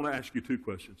question. I want to ask you 2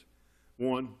 questions.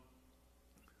 One,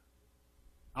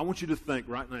 I want you to think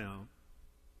right now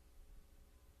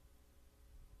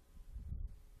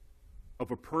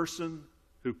of a person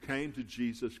who came to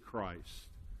Jesus Christ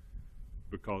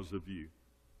because of you.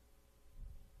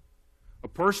 A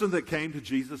person that came to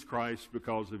Jesus Christ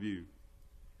because of you.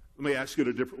 Let me ask it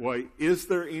a different way. Is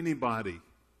there anybody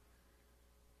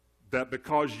that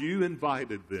because you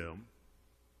invited them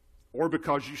or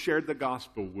because you shared the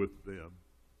gospel with them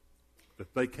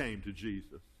that they came to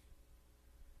Jesus?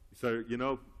 You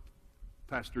say,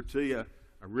 Pastor T, I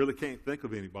really can't think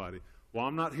of anybody. Well,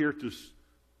 I'm not here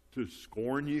to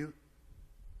scorn you,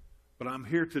 but I'm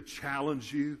here to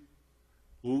challenge you.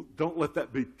 Don't let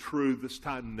that be true this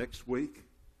time next week.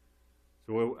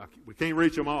 So we can't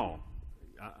reach them all.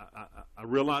 I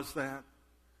realize that.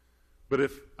 But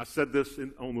if I said this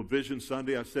on the Vision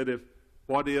Sunday, I said,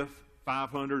 what if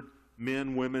 500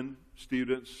 men, women,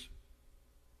 students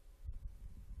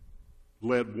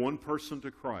led one person to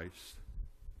Christ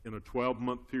in a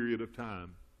 12-month period of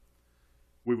time?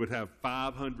 We would have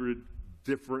 500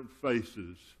 different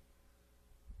faces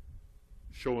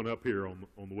showing up here on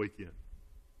the weekend.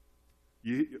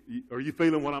 Are you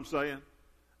feeling what I'm saying?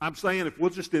 I'm saying if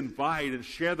we'll just invite and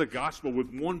share the gospel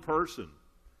with one person.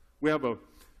 We have a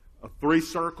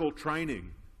three-circle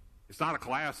training. It's not a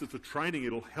class, it's a training.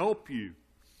 It'll help you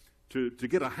to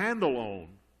get a handle on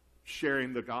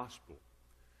sharing the gospel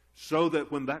so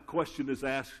that when that question is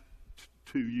asked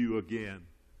to you again,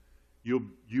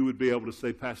 you would be able to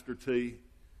say, Pastor T,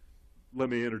 let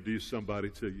me introduce somebody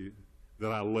to you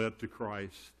that I led to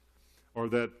Christ or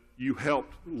that you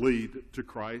helped lead to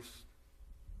Christ.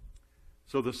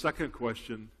 So the second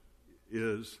question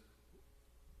is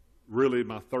really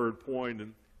my third point,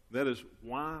 and that is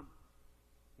why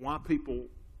people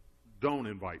don't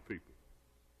invite people.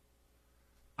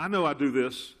 I know I do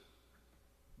this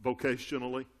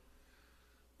vocationally.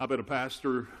 I've been a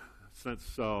pastor since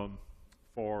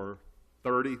for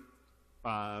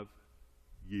 35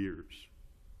 years.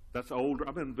 That's older.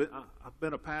 I've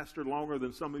been a pastor longer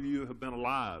than some of you have been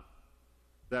alive.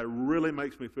 That really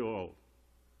makes me feel old.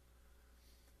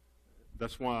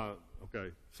 That's why,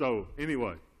 okay. So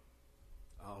anyway,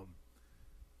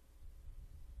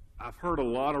 I've heard a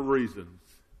lot of reasons,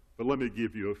 but let me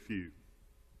give you a few.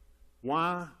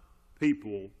 Why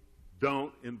people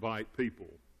don't invite people.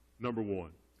 Number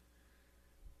one,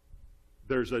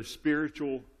 there's a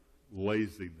spiritual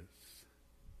laziness.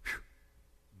 Whew.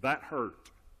 That hurt.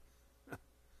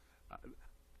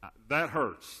 That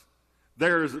hurts.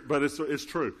 But it's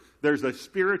true. There's a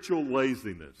spiritual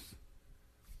laziness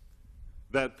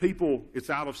that people, it's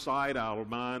out of sight, out of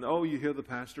mind. Oh, you hear the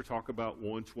pastor talk about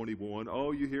 121.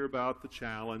 Oh, you hear about the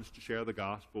challenge to share the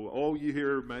gospel. Oh, you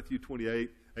hear Matthew 28,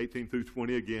 18 through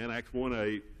 20 again, Acts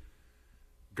 1:8.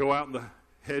 Go out in the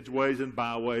hedgeways and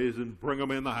byways and bring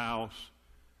them in the house.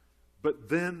 But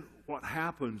then what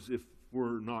happens if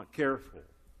we're not careful?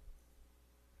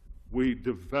 We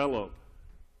develop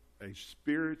a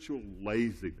spiritual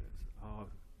laziness.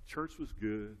 Church was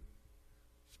good.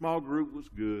 Small group was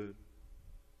good.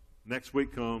 Next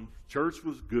week comes, church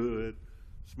was good.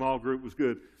 Small group was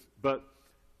good. But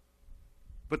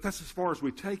that's as far as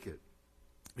we take it.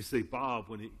 You see, Bob,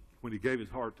 when he gave his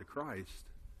heart to Christ,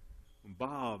 when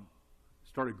Bob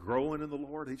started growing in the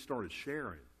Lord, he started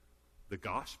sharing the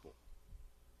gospel.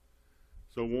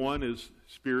 So one is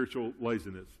spiritual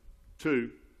laziness.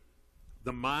 Two,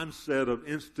 the mindset of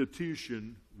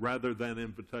institution rather than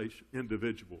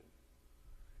individual.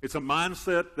 It's a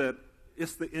mindset that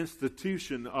it's the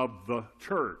institution of the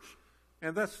church.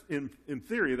 And that's, in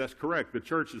theory, that's correct. The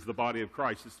church is the body of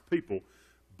Christ. It's the people.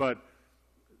 But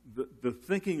the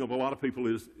thinking of a lot of people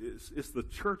is it's the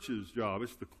church's job.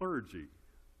 It's the clergy.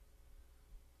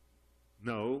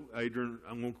 No, Adrian,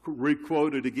 I'm going to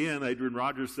re-quote it again. Adrian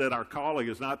Rogers said our calling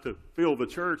is not to fill the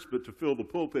church, but to fill the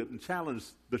pulpit and challenge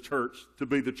the church to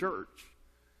be the church.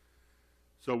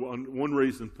 So one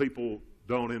reason people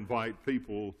don't invite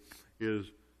people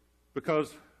is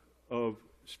because of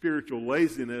spiritual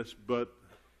laziness, but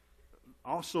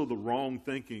also the wrong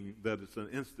thinking that it's an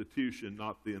institution,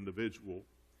 not the individual.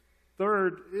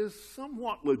 Third is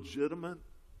somewhat legitimate,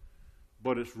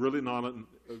 but it's really not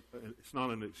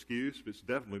an excuse. It's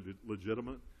definitely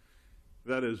legitimate.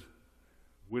 That is,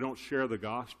 we don't share the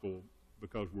gospel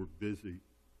because we're busy,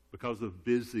 because of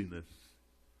busyness.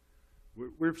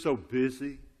 We're so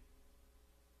busy.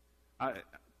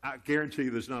 I guarantee you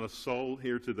there's not a soul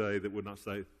here today that would not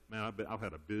say, man, I've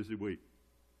had a busy week.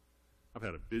 I've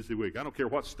had a busy week. I don't care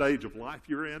what stage of life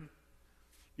you're in.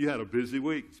 You had a busy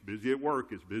week. It's busy at work.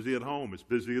 It's busy at home. It's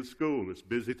busy at school. It's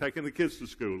busy taking the kids to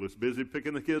school. It's busy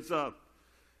picking the kids up.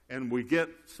 And we get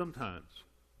so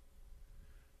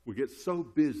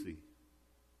busy.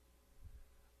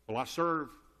 Well, I serve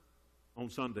on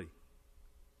Sunday.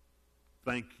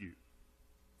 Thank you.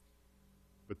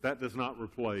 But that does not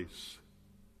replace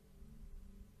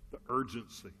the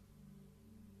urgency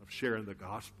of sharing the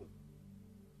gospel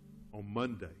on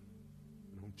Monday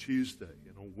and on Tuesday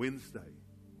and on Wednesday,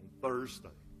 on Thursday.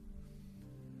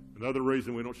 Another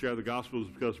reason we don't share the gospel is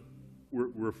because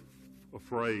we're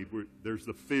afraid. There's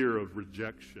the fear of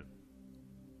rejection.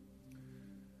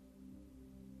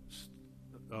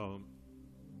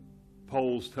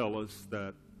 Polls tell us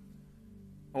that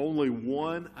only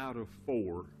 1 out of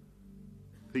 4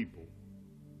 people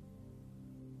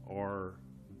are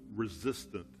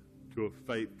resistant to a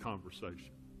faith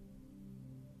conversation.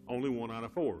 Only 1 out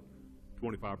of 4,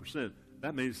 25%.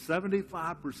 That means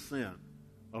 75%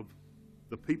 of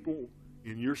the people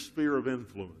in your sphere of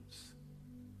influence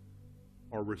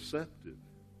are receptive.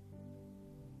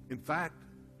 In fact,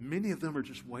 many of them are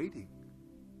just waiting.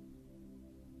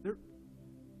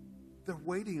 They're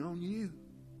waiting on you.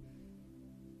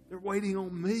 They're waiting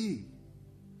on me.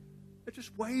 They're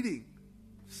just waiting.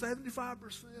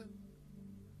 75%.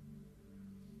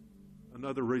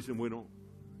 Another reason we don't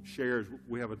share is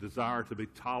we have a desire to be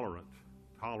tolerant.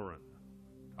 Tolerant.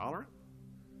 Tolerant?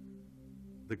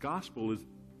 The gospel is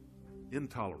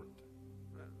intolerant.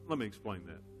 Let me explain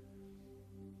that.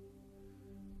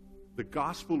 The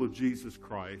gospel of Jesus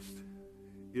Christ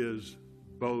is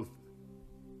both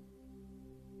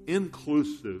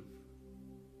inclusive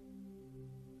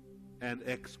and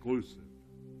exclusive.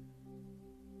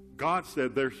 God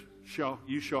said,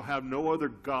 you shall have no other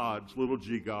gods, little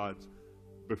g gods,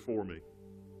 before me.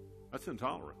 That's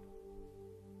intolerant.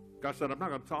 God said, I'm not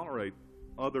going to tolerate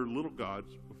other little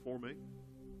gods before me.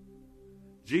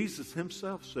 Jesus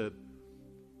himself said,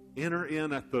 enter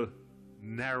in at the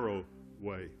narrow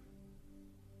way.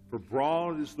 For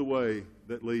broad is the way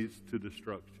that leads to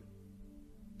destruction.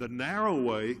 The narrow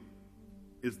way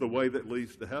is the way that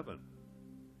leads to heaven.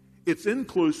 It's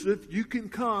inclusive. You can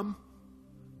come,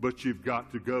 but you've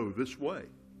got to go this way.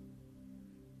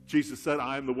 Jesus said,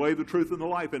 I am the way, the truth, and the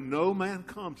life, and no man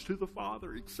comes to the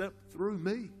Father except through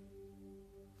me.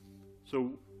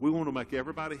 So we want to make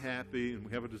everybody happy, and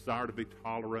we have a desire to be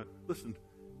tolerant. Listen,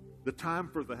 the time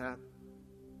for that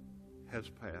has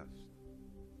passed.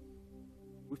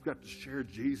 We've got to share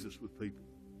Jesus with people.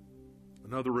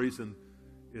 Another reason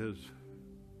is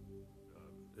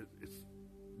it's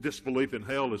disbelief in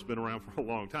hell has been around for a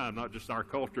long time, not just our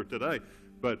culture today,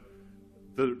 but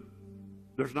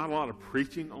there's not a lot of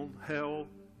preaching on hell,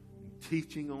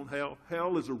 teaching on hell.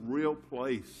 Hell is a real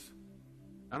place.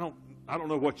 I don't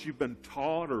know what you've been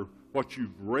taught or what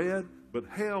you've read, but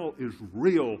hell is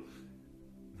real.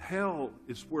 Hell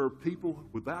is where people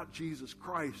without Jesus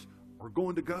Christ are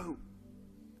going to go.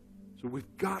 So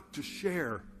we've got to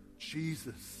share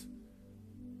Jesus.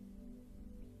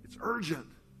 It's urgent.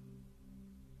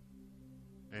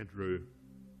 Andrew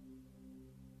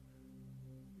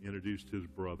introduced his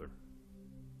brother.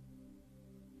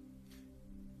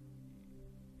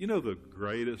 You know the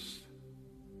greatest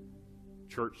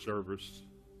church service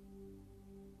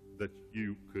that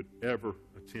you could ever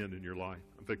attend in your life?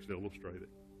 I'm fixing to illustrate it.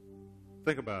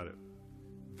 Think about it.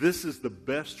 This is the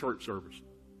best church service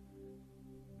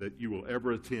that you will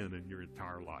ever attend in your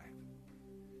entire life.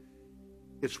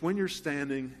 It's when you're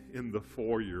standing in the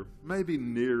foyer, maybe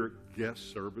near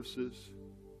guest services.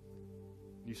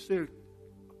 You see a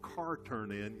car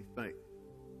turn in, you think,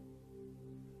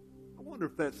 I wonder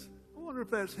if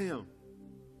that's him.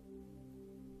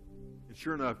 And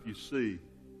sure enough, you see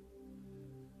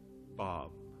Bob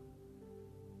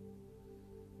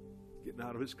getting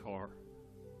out of his car,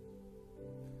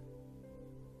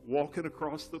 walking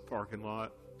across the parking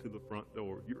lot to the front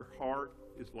door. Your heart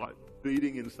is like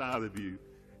beating inside of you.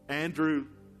 Andrew,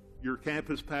 your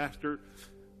campus pastor,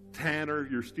 Tanner,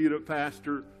 your student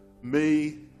pastor,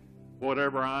 me,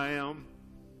 whatever I am,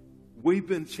 we've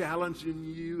been challenging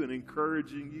you and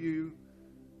encouraging you,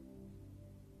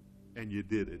 and you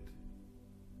did it.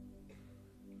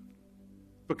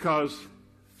 Because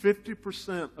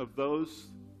 50% of those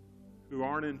who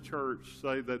aren't in church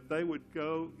say that they would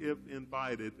go if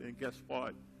invited, and guess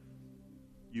what?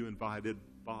 You invited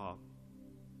Bob.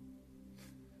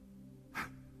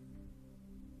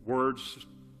 Words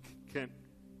can't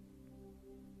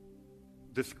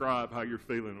describe how you're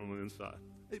feeling on the inside.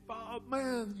 Hey, Bob,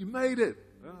 man, you made it.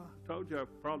 Well, I told you I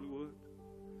probably would.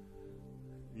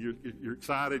 You're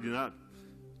excited. You're not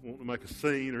wanting to make a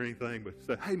scene or anything, but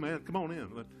say, hey, man, come on in.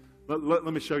 Let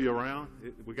me show you around.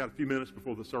 We got a few minutes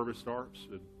before the service starts.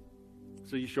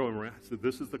 So you show him around. So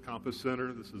this is the Compass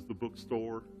Center. This is the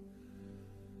bookstore.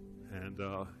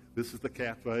 And this is the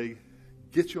cafe.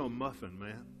 Get you a muffin,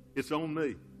 man. It's on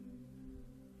me.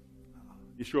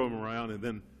 You show him around, and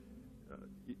then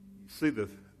you see the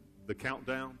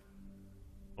countdown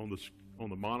on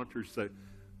the monitor. Say,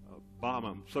 Bob,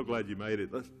 I'm so glad you made it.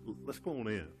 Let's go on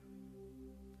in.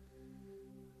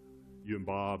 You and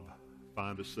Bob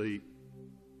find a seat.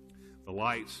 The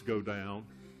lights go down.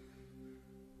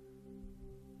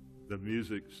 The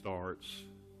music starts.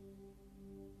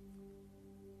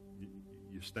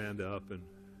 You stand up, and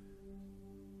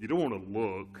you don't want to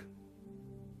look,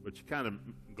 but you kind of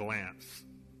glance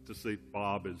to see if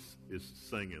Bob is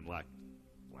singing like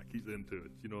he's into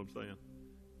it. You know what I'm saying?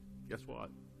 Guess what?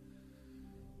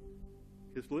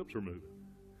 His lips are moving.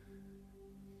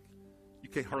 You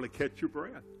can't hardly catch your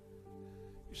breath.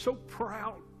 You're so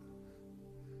proud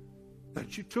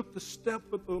that you took the step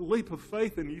with the leap of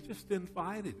faith and you just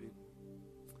invited him.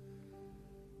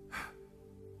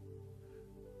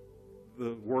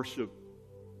 The worship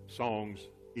songs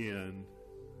end.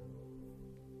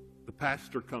 The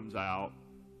pastor comes out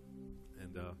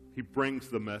and he brings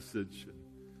the message.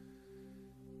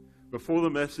 Before the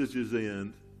message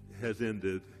has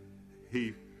ended,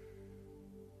 he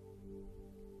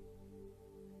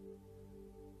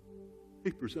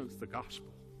He presents the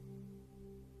gospel.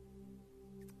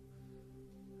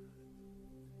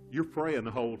 You're praying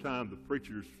the whole time the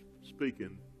preacher's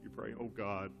speaking. You're praying, oh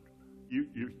God,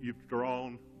 you've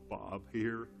drawn Bob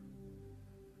here.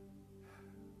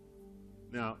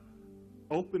 Now,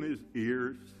 open his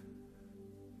ears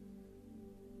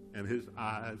and his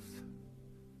eyes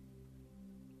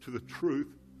to the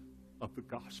truth of the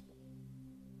gospel.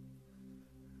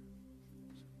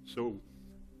 So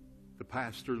the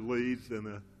pastor leads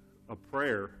in a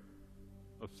prayer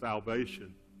of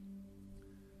salvation.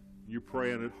 You're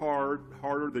praying it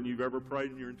harder than you've ever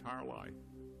prayed in your entire life.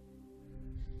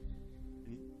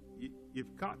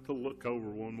 You've got to look over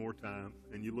one more time,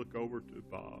 and you look over to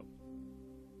Bob.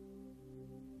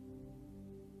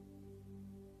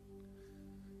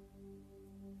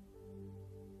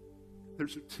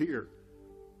 There's a tear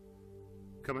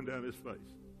coming down his face.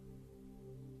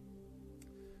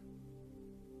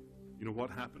 You know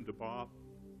what happened to Bob?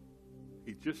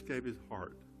 He just gave his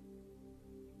heart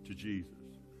to Jesus.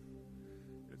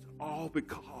 It's all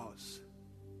because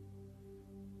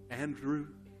Andrew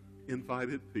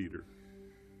invited Peter.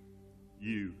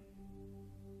 You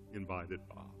invited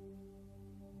Bob.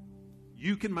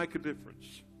 You can make a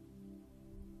difference.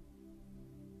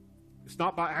 It's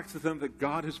not by accident that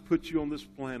God has put you on this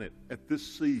planet at this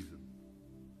season.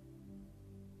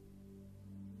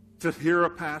 To hear a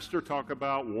pastor talk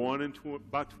about 1%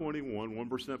 by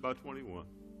 21.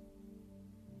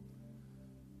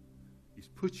 He's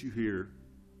put you here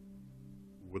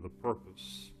with a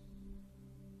purpose.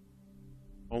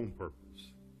 On purpose.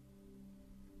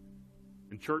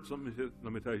 In church, let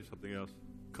me tell you something else.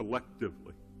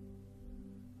 Collectively,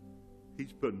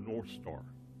 He's put North Star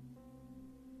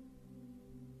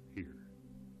here.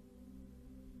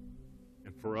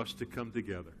 And for us to come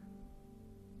together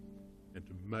and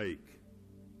to make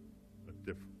a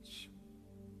difference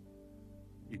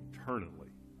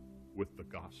eternally with the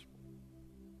gospel.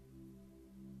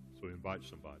 So invite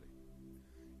somebody.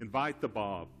 Invite the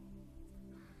Bob,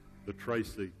 the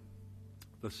Tracy,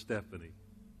 the Stephanie,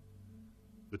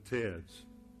 the Teds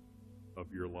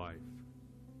of your life,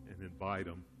 and invite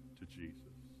them to Jesus.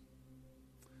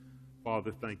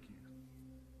 Father, thank you.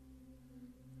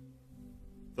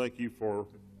 Thank you for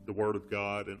the Word of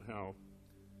God and how,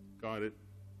 God, it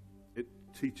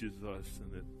teaches us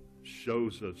and it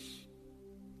shows us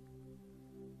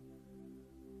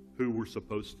who we're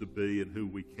supposed to be and who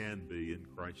we can be in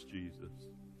Christ Jesus.